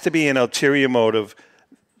has to be an ulterior motive.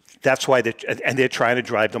 That's why they're trying to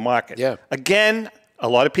drive the market. Yeah. Again, a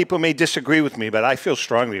lot of people may disagree with me, but I feel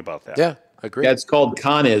strongly about that. Yeah, I agree. That's called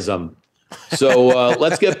conism. So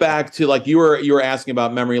let's get back to, like you were asking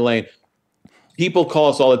about memory lane. People call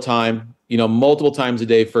us all the time, multiple times a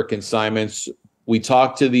day for consignments. We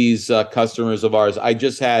talk to these customers of ours. I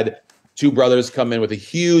just had 2 brothers come in with a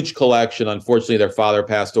huge collection. Unfortunately, their father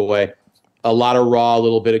passed away. A lot of raw, a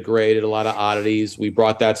little bit of graded, a lot of oddities. We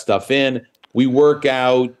brought that stuff in. We work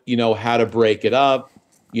out, how to break it up,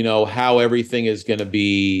 how everything is going to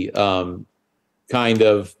be kind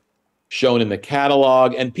of shown in the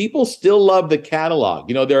catalog. And people still love the catalog.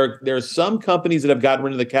 There are some companies that have gotten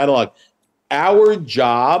rid of the catalog. Our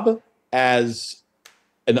job as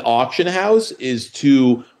an auction house is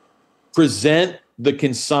to present the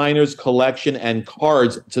consignor's collection and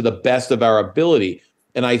cards to the best of our ability.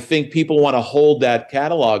 And I think people want to hold that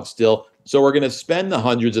catalog still. So we're going to spend the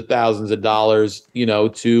hundreds of thousands of dollars,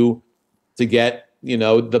 to get,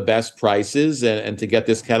 the best prices and to get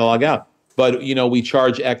this catalog out. But, we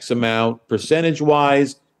charge X amount percentage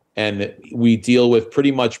wise, and we deal with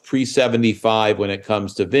pretty much pre-75 when it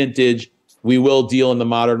comes to vintage. We will deal in the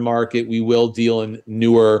modern market. We will deal in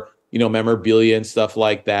newer, memorabilia and stuff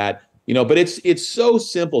like that. But it's so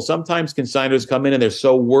simple. Sometimes consignors come in and they're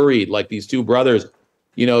so worried, like these 2 brothers,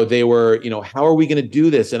 they were, how are we going to do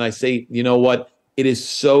this? And I say, you know what? It is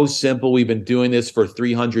so simple. We've been doing this for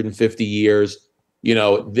 350 years.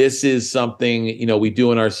 This is something, we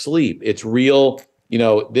do in our sleep. It's real.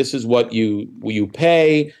 This is what you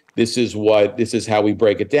pay. This is how we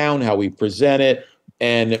break it down, how we present it.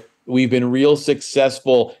 And we've been real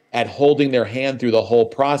successful at holding their hand through the whole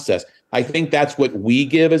process. I think that's what we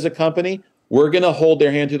give as a company. We're going to hold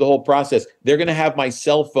their hand through the whole process. They're going to have my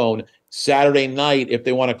cell phone Saturday night if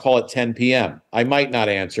they want to call at 10 p.m. I might not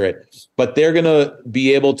answer it, but they're going to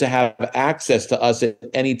be able to have access to us at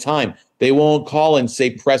any time. They won't call and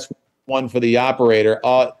say, press 1 for the operator.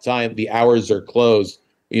 The hours are closed.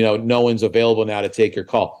 No one's available now to take your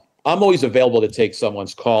call. I'm always available to take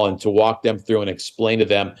someone's call and to walk them through and explain to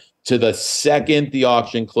them to the second the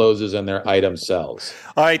auction closes and their item sells.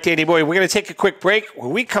 All right, Danny boy, we're going to take a quick break.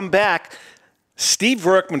 When we come back, Steve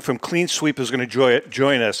Verkman from Clean Sweep is going to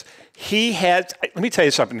join us. Let me tell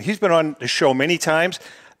you something. He's been on the show many times.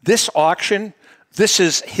 This auction, this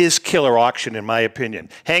is his killer auction, in my opinion.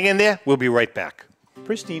 Hang in there. We'll be right back.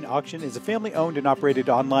 Pristine Auction is a family-owned and operated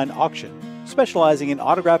online auction specializing in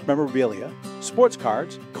autographed memorabilia, sports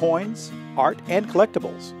cards, coins, art, and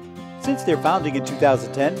collectibles. Since their founding in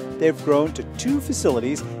 2010, they've grown to 2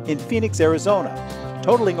 facilities in Phoenix, Arizona,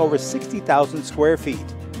 totaling over 60,000 square feet.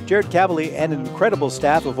 Jared Cavalier and an incredible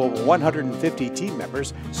staff of over 150 team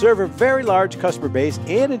members serve a very large customer base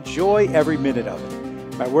and enjoy every minute of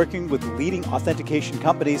it. By working with leading authentication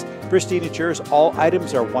companies, Pristine ensures all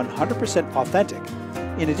items are 100% authentic.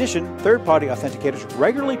 In addition, third-party authenticators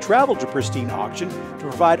regularly travel to Pristine Auction to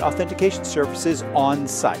provide authentication services on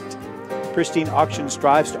site. Pristine Auction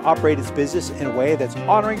strives to operate its business in a way that's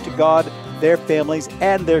honoring to God, their families,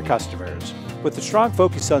 and their customers. With a strong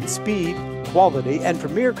focus on speed, quality, and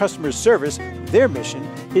premier customer service, their mission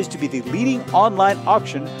is to be the leading online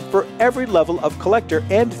auction for every level of collector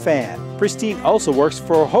and fan. Pristine also works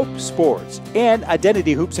for Hope Sports and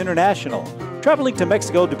Identity Hoops International, traveling to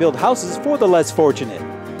Mexico to build houses for the less fortunate.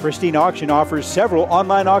 Pristine Auction offers several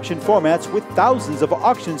online auction formats with thousands of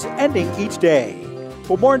auctions ending each day.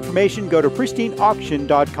 For more information, go to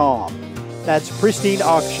pristineauction.com. That's Pristine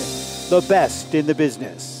Auction, the best in the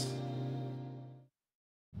business.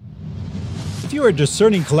 If you're a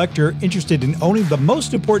discerning collector interested in owning the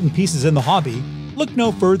most important pieces in the hobby, look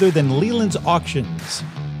no further than Leland's Auctions.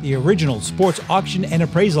 The original sports auction and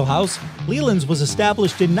appraisal house, Leland's was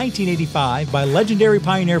established in 1985 by legendary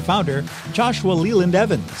Pioneer founder Joshua Leland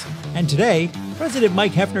Evans. And today, President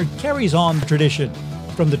Mike Hefner carries on the tradition.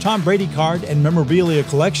 From the Tom Brady card and memorabilia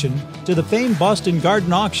collection to the famed Boston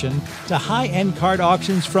Garden auction to high-end card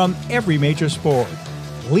auctions from every major sport,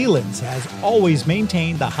 Leland's has always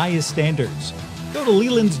maintained the highest standards. Go to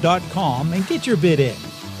Lelands.com and get your bid in.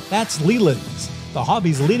 That's Leland's, the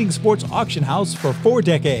hobby's leading sports auction house for 4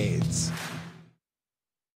 decades.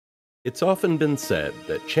 It's often been said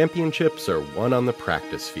that championships are won on the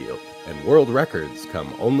practice field, and world records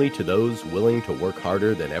come only to those willing to work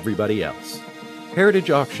harder than everybody else. Heritage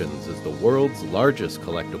Auctions is the world's largest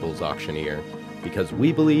collectibles auctioneer because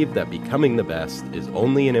we believe that becoming the best is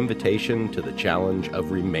only an invitation to the challenge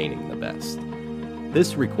of remaining the best.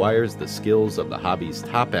 This requires the skills of the hobby's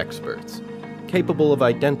top experts, capable of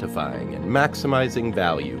identifying and maximizing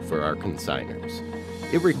value for our consigners.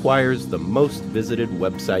 It requires the most visited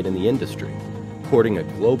website in the industry, courting a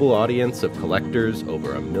global audience of collectors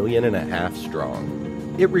over 1.5 million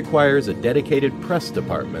strong. It requires a dedicated press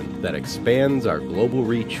department that expands our global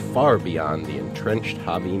reach far beyond the entrenched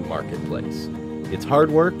hobby marketplace. It's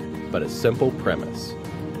hard work, but a simple premise.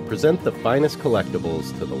 Present the finest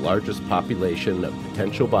collectibles to the largest population of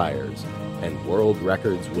potential buyers, and world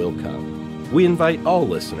records will come. We invite all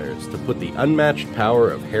listeners to put the unmatched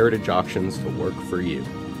power of Heritage Auctions to work for you.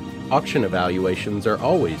 Auction evaluations are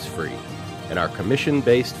always free, and our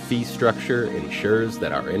commission-based fee structure ensures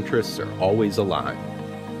that our interests are always aligned.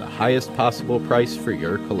 The highest possible price for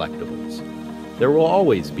your collectibles. There will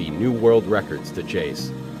always be new world records to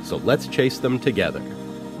chase, so let's chase them together.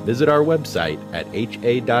 Visit our website at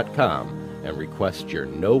ha.com and request your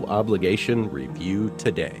no-obligation review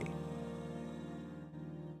today.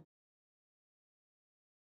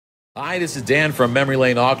 Hi, this is Dan from Memory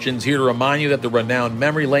Lane Auctions, here to remind you that the renowned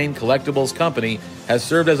Memory Lane Collectibles Company has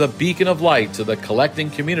served as a beacon of light to the collecting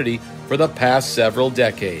community for the past several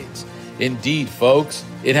decades. Indeed, folks,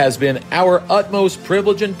 it has been our utmost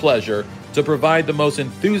privilege and pleasure to provide the most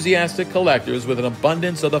enthusiastic collectors with an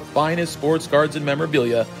abundance of the finest sports cards and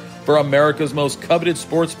memorabilia for America's most coveted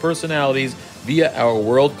sports personalities via our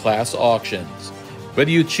world-class auctions.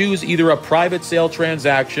 Whether you choose either a private sale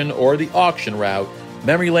transaction or the auction route,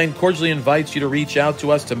 Memory Lane cordially invites you to reach out to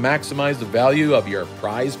us to maximize the value of your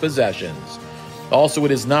prized possessions. Also,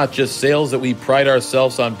 it is not just sales that we pride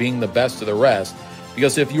ourselves on being the best of the rest,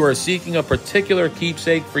 because if you are seeking a particular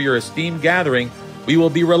keepsake for your esteemed gathering, we will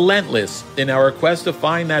be relentless in our quest to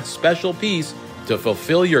find that special piece to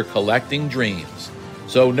fulfill your collecting dreams.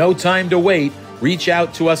 So no time to wait. Reach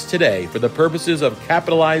out to us today for the purposes of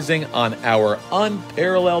capitalizing on our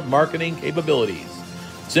unparalleled marketing capabilities.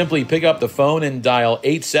 Simply pick up the phone and dial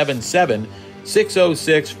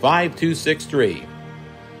 877-606-5263.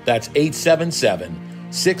 That's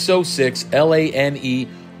 877-606-LANE,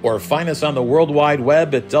 or find us on the World Wide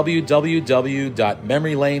Web at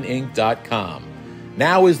www.memorylaneinc.com.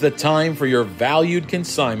 Now is the time for your valued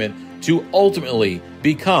consignment to ultimately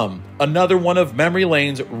become another one of Memory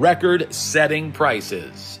Lane's record-setting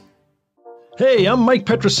prices. Hey, I'm Mike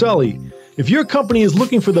Petroselli. If your company is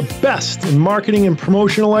looking for the best in marketing and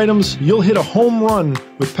promotional items, you'll hit a home run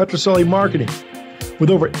with Petroselli Marketing. With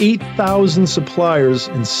over 8,000 suppliers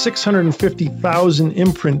and 650,000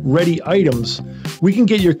 imprint-ready items, we can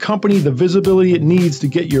get your company the visibility it needs to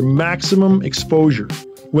get your maximum exposure.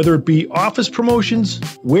 Whether it be office promotions,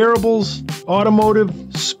 wearables, automotive,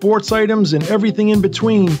 sports items, and everything in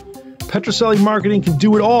between, Petroselli Marketing can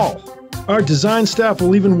do it all. Our design staff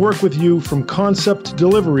will even work with you from concept to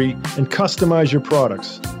delivery and customize your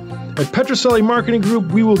products. At Petroselli Marketing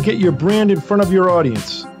Group, we will get your brand in front of your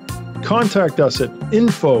audience. Contact us at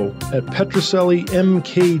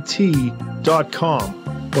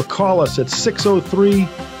info@petrosellimkt.com or call us at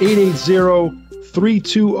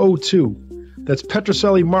 603-880-3202. That's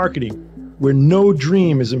Petroselli Marketing, where no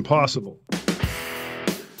dream is impossible.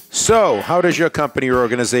 So, how does your company or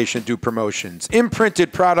organization do promotions?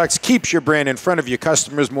 Imprinted Products keeps your brand in front of your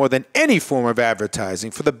customers more than any form of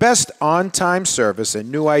advertising. For the best on-time service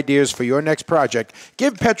and new ideas for your next project,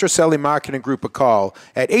 give Petroselli Marketing Group a call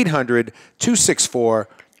at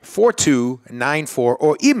 800-264-4294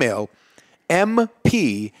 or email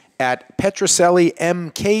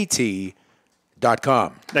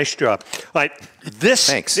mp@petrosellimkt.com. Nice job. All right, this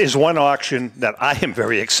is one auction that I am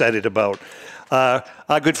very excited about.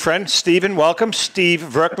 Our good friend, Steven, welcome. Steve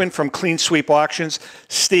Verkman from Clean Sweep Auctions.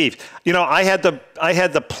 Steve, you know, I had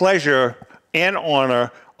the pleasure and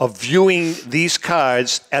honor of viewing these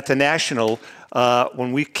cards at the National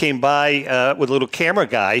when we came by with a little camera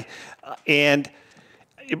guy. And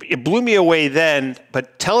it blew me away then.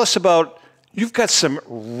 But tell us about, you've got some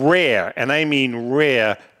rare, and I mean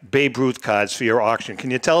rare, Babe Ruth cards for your auction.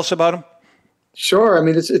 Can you tell us about them? Sure. I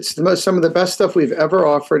mean, it's some of the best stuff we've ever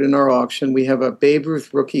offered in our auction. We have a Babe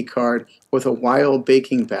Ruth rookie card with a wild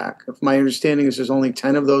baking back. My understanding is there's only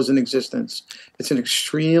 10 of those in existence. It's an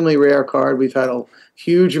extremely rare card. We've had a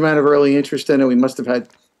huge amount of early interest in it. We must have had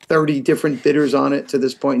 30 different bidders on it to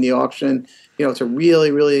this point in the auction. You know, it's a really,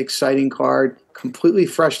 really exciting card, completely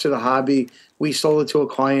fresh to the hobby. We sold it to a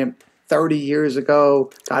client 30 years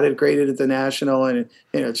ago, got it graded at the National, and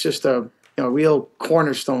it's just a real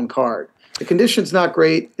cornerstone card. The condition's not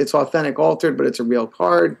great. It's authentic altered, but it's a real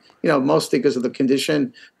card, mostly because of the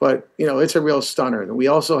condition. But, it's a real stunner. And we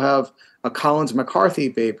also have a Collins McCarthy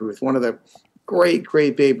Babe Ruth, one of the great,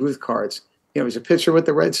 great Babe Ruth cards. He's a pitcher with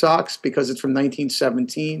the Red Sox because it's from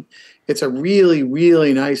 1917. It's a really,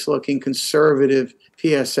 really nice-looking conservative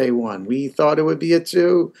PSA 1. We thought it would be a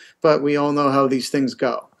 2, but we all know how these things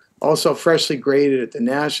go. Also freshly graded at the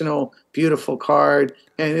National, beautiful card.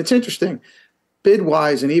 And it's interesting.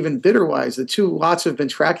 Bid-wise and even bidder-wise, the two lots have been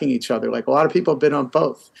tracking each other. Like, a lot of people bid on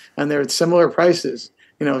both, and they're at similar prices.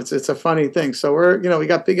 It's a funny thing. So we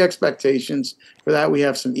got big expectations for that. We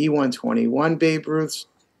have some E121 Babe Ruths.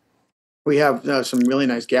 We have some really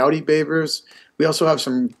nice Gowdy Babe Ruths. We also have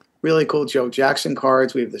some really cool Joe Jackson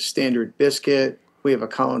cards. We have the Standard Biscuit. We have a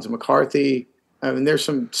Collins McCarthy. I mean, there's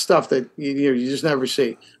some stuff that you just never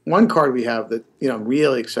see. One card we have that I'm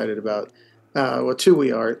really excited about. Well, two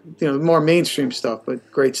we are, more mainstream stuff,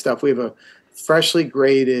 but great stuff. We have a freshly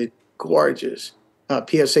graded, gorgeous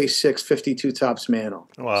PSA 6 52 tops mantle.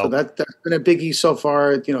 Wow. So that's been a biggie so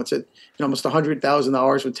far. It's at almost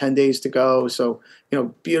 $100,000 with 10 days to go. So,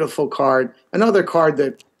 beautiful card. Another card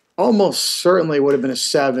that almost certainly would have been a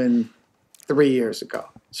 7 3 years ago.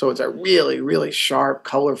 So it's a really, really sharp,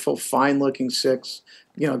 colorful, fine-looking 6.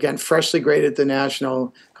 Again, freshly graded at the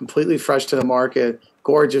National, completely fresh to the market,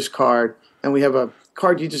 gorgeous card. And we have a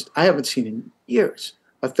card I haven't seen in years,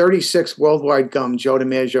 a 36 Worldwide Gum Joe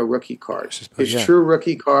DiMaggio rookie card. His true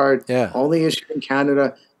rookie card, only issued in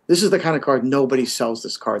Canada. This is the kind of card nobody sells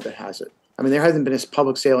this card that has it. I mean, there hasn't been a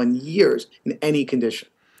public sale in years in any condition.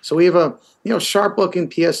 So we have a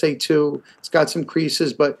sharp-looking PSA 2. It's got some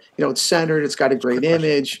creases, but it's centered. It's got a great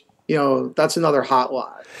image. That's another hot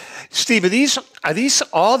lot. Steve, are these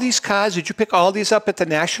all these cards? Did you pick all these up at the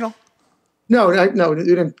National? No.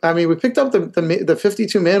 I mean, we picked up the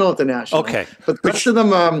 52 mantle at the National. Okay, but the rest of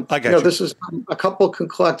them, I got you. This is a couple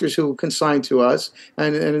collectors who consigned to us,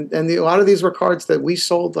 and a lot of these were cards that we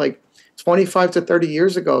sold like 25 to 30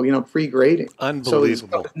 years ago. Pre-grading. Unbelievable.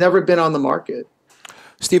 So it's never been on the market.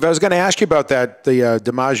 Steve, I was going to ask you about that, the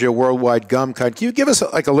DiMaggio Worldwide Gum card. Can you give us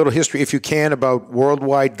a little history, if you can, about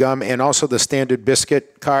Worldwide Gum and also the Standard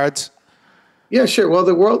Biscuit cards? Yeah, sure. Well,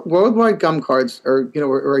 the Worldwide Gum cards are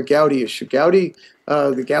a Gowdy issue. Gowdy,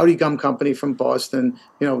 the Gowdy Gum Company from Boston,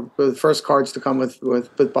 were the first cards to come with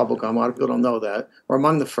bubble gum. A lot of people don't know that, or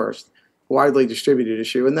among the first widely distributed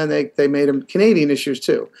issue. And then they made them Canadian issues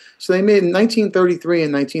too. So they made in 1933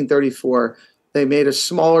 and 1934. They made a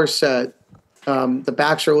smaller set. The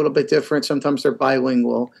backs are a little bit different. Sometimes they're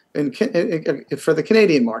bilingual, and for the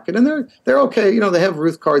Canadian market, and they're okay. They have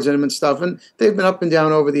Ruth cards in them and stuff, and they've been up and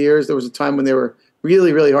down over the years. There was a time when they were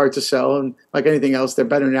really, really hard to sell, and like anything else, they're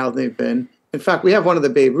better now than they've been. In fact, we have one of the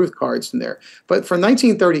Babe Ruth cards in there. But for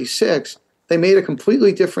 1936, they made a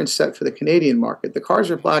completely different set for the Canadian market. The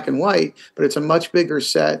cards are black and white, but it's a much bigger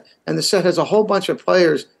set, and the set has a whole bunch of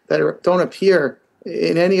players that don't appear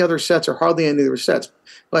in any other sets or hardly any other sets.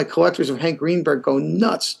 Like collectors of Hank Greenberg go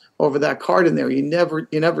nuts over that card in there. You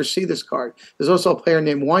never see this card. There's also a player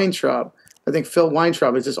named Weintraub. I think Phil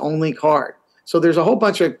Weintraub is his only card. So there's a whole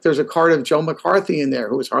bunch of, there's a card of Joe McCarthy in there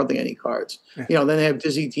who has hardly any cards. Then they have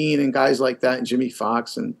Dizzy Dean and guys like that and Jimmy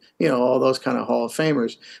Fox and, all those kind of Hall of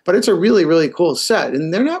Famers. But it's a really, really cool set.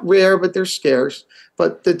 And they're not rare, but they're scarce.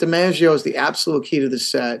 But the DiMaggio is the absolute key to the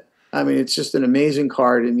set. I mean, it's just an amazing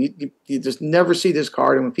card. And you just never see this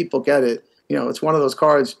card. And when people get it, it's one of those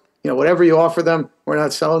cards, whatever you offer them, we're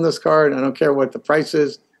not selling this card. I don't care what the price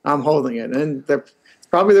is. I'm holding it. And it's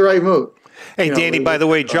probably the right move. Hey, Danny, by the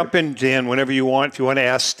way, jump in, Dan, whenever you want. If you want to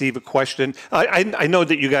ask Steve a question. I know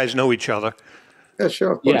that you guys know each other. Yeah,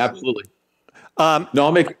 sure. Yeah, absolutely. No,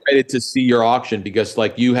 I'm excited to see your auction because,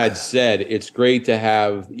 like you had said, it's great to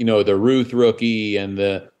have, the Ruth rookie and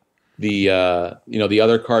the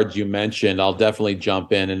other cards you mentioned. I'll definitely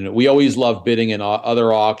jump in. And we always love bidding in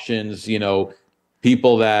other auctions,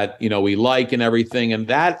 people that, we like and everything. And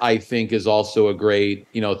that, I think, is also a great,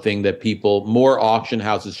 thing that more auction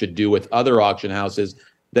houses should do with other auction houses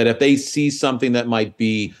that if they see something that might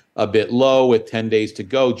be a bit low with 10 days to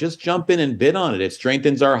go, just jump in and bid on it. It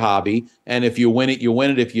strengthens our hobby. And if you win it, you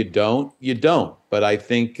win it. If you don't, you don't. But I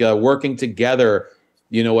think working together,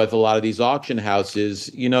 with a lot of these auction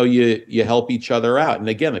houses, you help each other out. And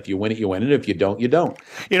again, if you win it, you win it. If you don't, you don't.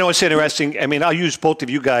 It's interesting. I mean, I'll use both of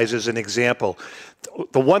you guys as an example.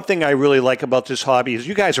 The one thing I really like about this hobby is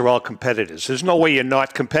you guys are all competitors. There's no way you're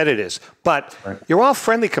not competitors, but you're all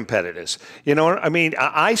friendly competitors. I mean,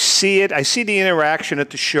 I see it. I see the interaction at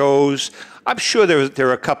the shows. I'm sure there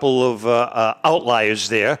are a couple of outliers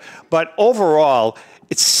there, but overall,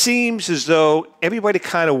 it seems as though everybody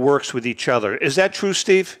kind of works with each other. Is that true,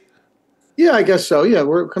 Steve? Yeah, I guess so. Yeah,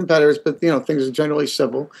 we're competitors, but things are generally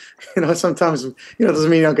civil. Sometimes doesn't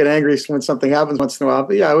mean you don't get angry when something happens once in a while.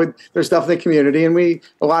 But yeah, there's definitely a community, and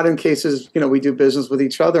a lot of cases, we do business with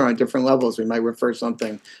each other on different levels. We might refer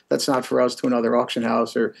something that's not for us to another auction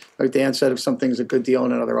house, or like Dan said, if something's a good deal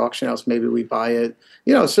in another auction house, maybe we buy it.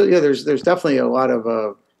 So yeah, there's definitely a lot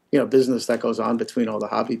of business that goes on between all the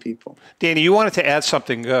hobby people. Danny, you wanted to add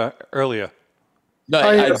something earlier. No,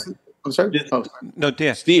 I'm sorry? No,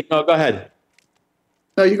 Dan. Steve, no, go ahead.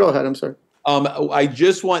 No, you go ahead. I'm sorry.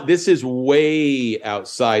 This is way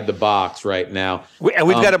outside the box right now. And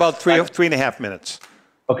we've got about three and a half minutes.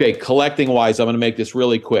 Okay, collecting-wise, I'm going to make this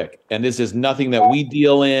really quick. And this is nothing that we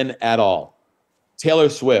deal in at all. Taylor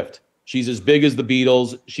Swift. She's as big as the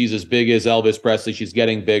Beatles. She's as big as Elvis Presley. She's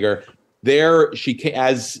getting bigger.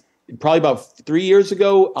 As probably about 3 years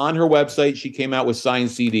ago on her website, she came out with signed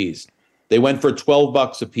CDs. They went for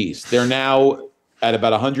 $12 a piece. They're now at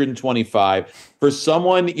about 125. For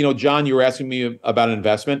someone, John, you were asking me about an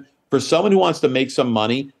investment. For someone who wants to make some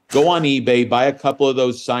money, go on eBay, buy a couple of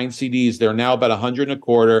those signed CDs. They're now about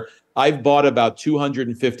 125. I've bought about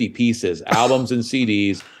 250 pieces, albums and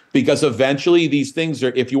CDs, because eventually these things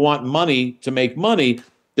are, if you want money to make money,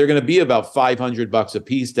 they're going to be about $500 a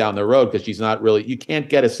piece down the road, because you can't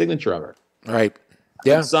get a signature of her. Right.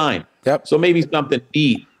 Yeah. Signed. Yep. So maybe something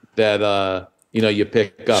neat that, you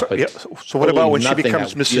pick up. So what about when she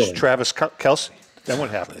becomes Mrs. Travis Kelce? Then what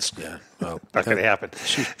happens? Yeah. Well, not going to happen.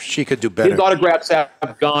 She could do better. His autographs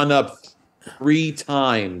have gone up 3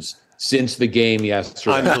 times since the game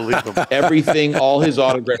yesterday. Unbelievable. Everything, all his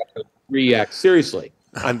autographs are 3x. Seriously.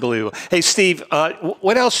 Unbelievable. Hey, Steve,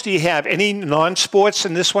 what else do you have? Any non-sports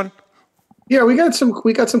in this one? Yeah, we got some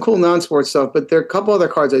cool non-sports stuff, but there are a couple other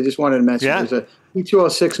cards I just wanted to mention. Yeah. There's a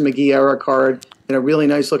T206 McGee era card and a really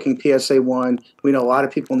nice looking PSA 1. We know a lot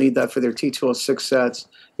of people need that for their T206 sets.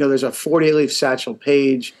 There's a 40-leaf Satchel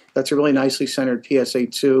Paige. That's a really nicely centered PSA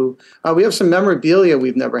 2. We have some memorabilia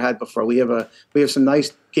we've never had before. We have some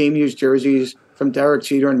nice game used jerseys from Derek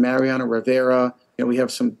Jeter and Mariano Rivera. We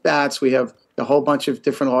have some bats. We have a whole bunch of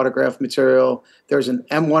different autograph material. There's an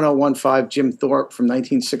M1015 Jim Thorpe from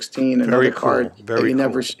 1916, another card that you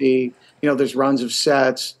never see. There's runs of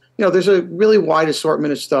sets. There's a really wide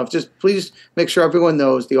assortment of stuff. Just please make sure everyone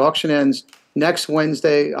knows the auction ends next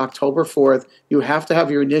Wednesday, October 4th. You have to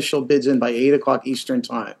have your initial bids in by 8 o'clock Eastern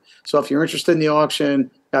time. So if you're interested in the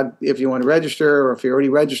auction, if you want to register, or if you're already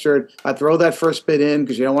registered, I'd throw that first bid in,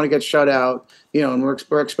 because you don't want to get shut out. And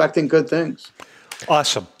we're expecting good things.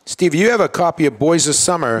 Awesome. Steve, you have a copy of Boys of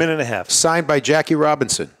Summer. Minute and a half. Signed by Jackie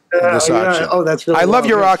Robinson in this auction. Oh, that's really I love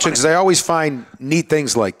your funny. auctions. I always find neat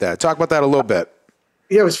things like that. Talk about that a little bit.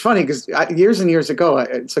 Yeah, it was funny because years and years ago,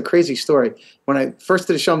 it's a crazy story. When I first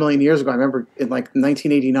did a show a million years ago, I remember in like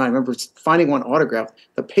 1989, I remember finding one autographed,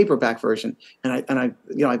 the paperback version, and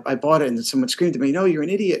I bought it, and someone screamed at me, "No, you're an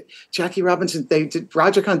idiot! Jackie Robinson."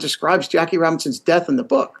 Roger Kahn describes Jackie Robinson's death in the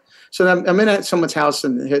book. So I'm in someone's house,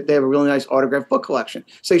 and they have a really nice autographed book collection.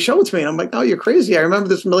 So they show it to me, and I'm like, "No, you're crazy! I remember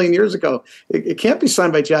this a million years ago. It can't be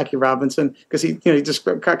signed by Jackie Robinson, because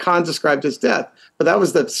Kahn described his death." But that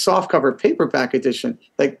was the softcover paperback edition,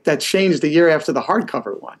 that changed the year after the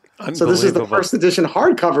hardcover one. So this is the first edition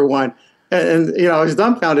hardcover one, and I was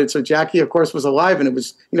dumbfounded. So Jackie, of course, was alive, and it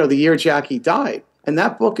was the year Jackie died, and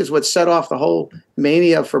that book is what set off the whole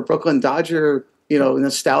mania for Brooklyn Dodger.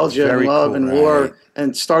 Nostalgia and love and war,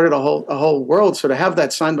 and started a whole world. So to have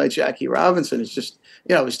that signed by Jackie Robinson is just,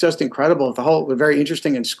 it was just incredible. The very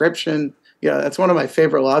interesting inscription. Yeah, that's one of my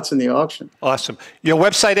favorite lots in the auction. Awesome. Your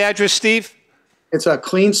website address, Steve? It's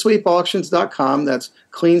cleansweepauctions.com. That's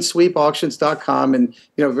cleansweepauctions.com. And,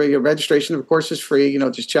 your registration, of course, is free.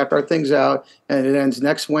 Just check our things out. And it ends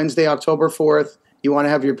next Wednesday, October 4th. You want to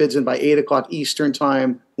have your bids in by 8 o'clock Eastern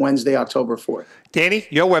time, Wednesday, October 4th. Danny,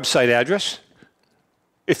 your website address?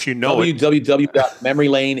 If you know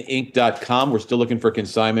www.memorylaneinc.com. We're still looking for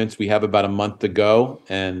consignments. We have about a month to go,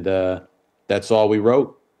 and that's all we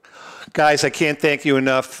wrote. Guys, I can't thank you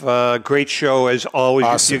enough. Great show as always.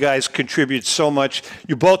 Awesome. You guys contribute so much.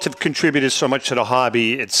 You both have contributed so much to the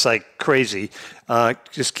hobby. It's like crazy.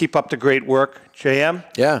 Just keep up the great work. JM?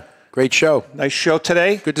 Yeah, great show. Nice show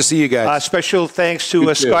today. Good to see you guys. Special thanks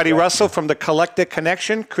to Scotty Russell from the Collector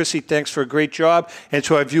Connection. Chrissy, thanks for a great job. And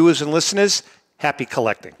to our viewers and listeners, happy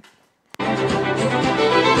collecting.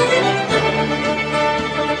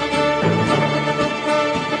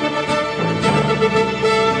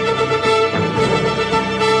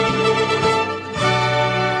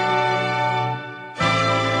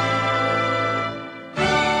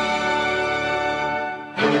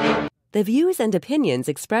 The views and opinions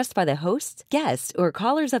expressed by the hosts, guests, or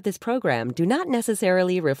callers of this program do not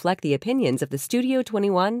necessarily reflect the opinions of the Studio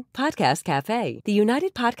 21 Podcast Cafe, the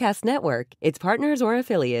United Podcast Network, its partners, or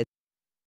affiliates.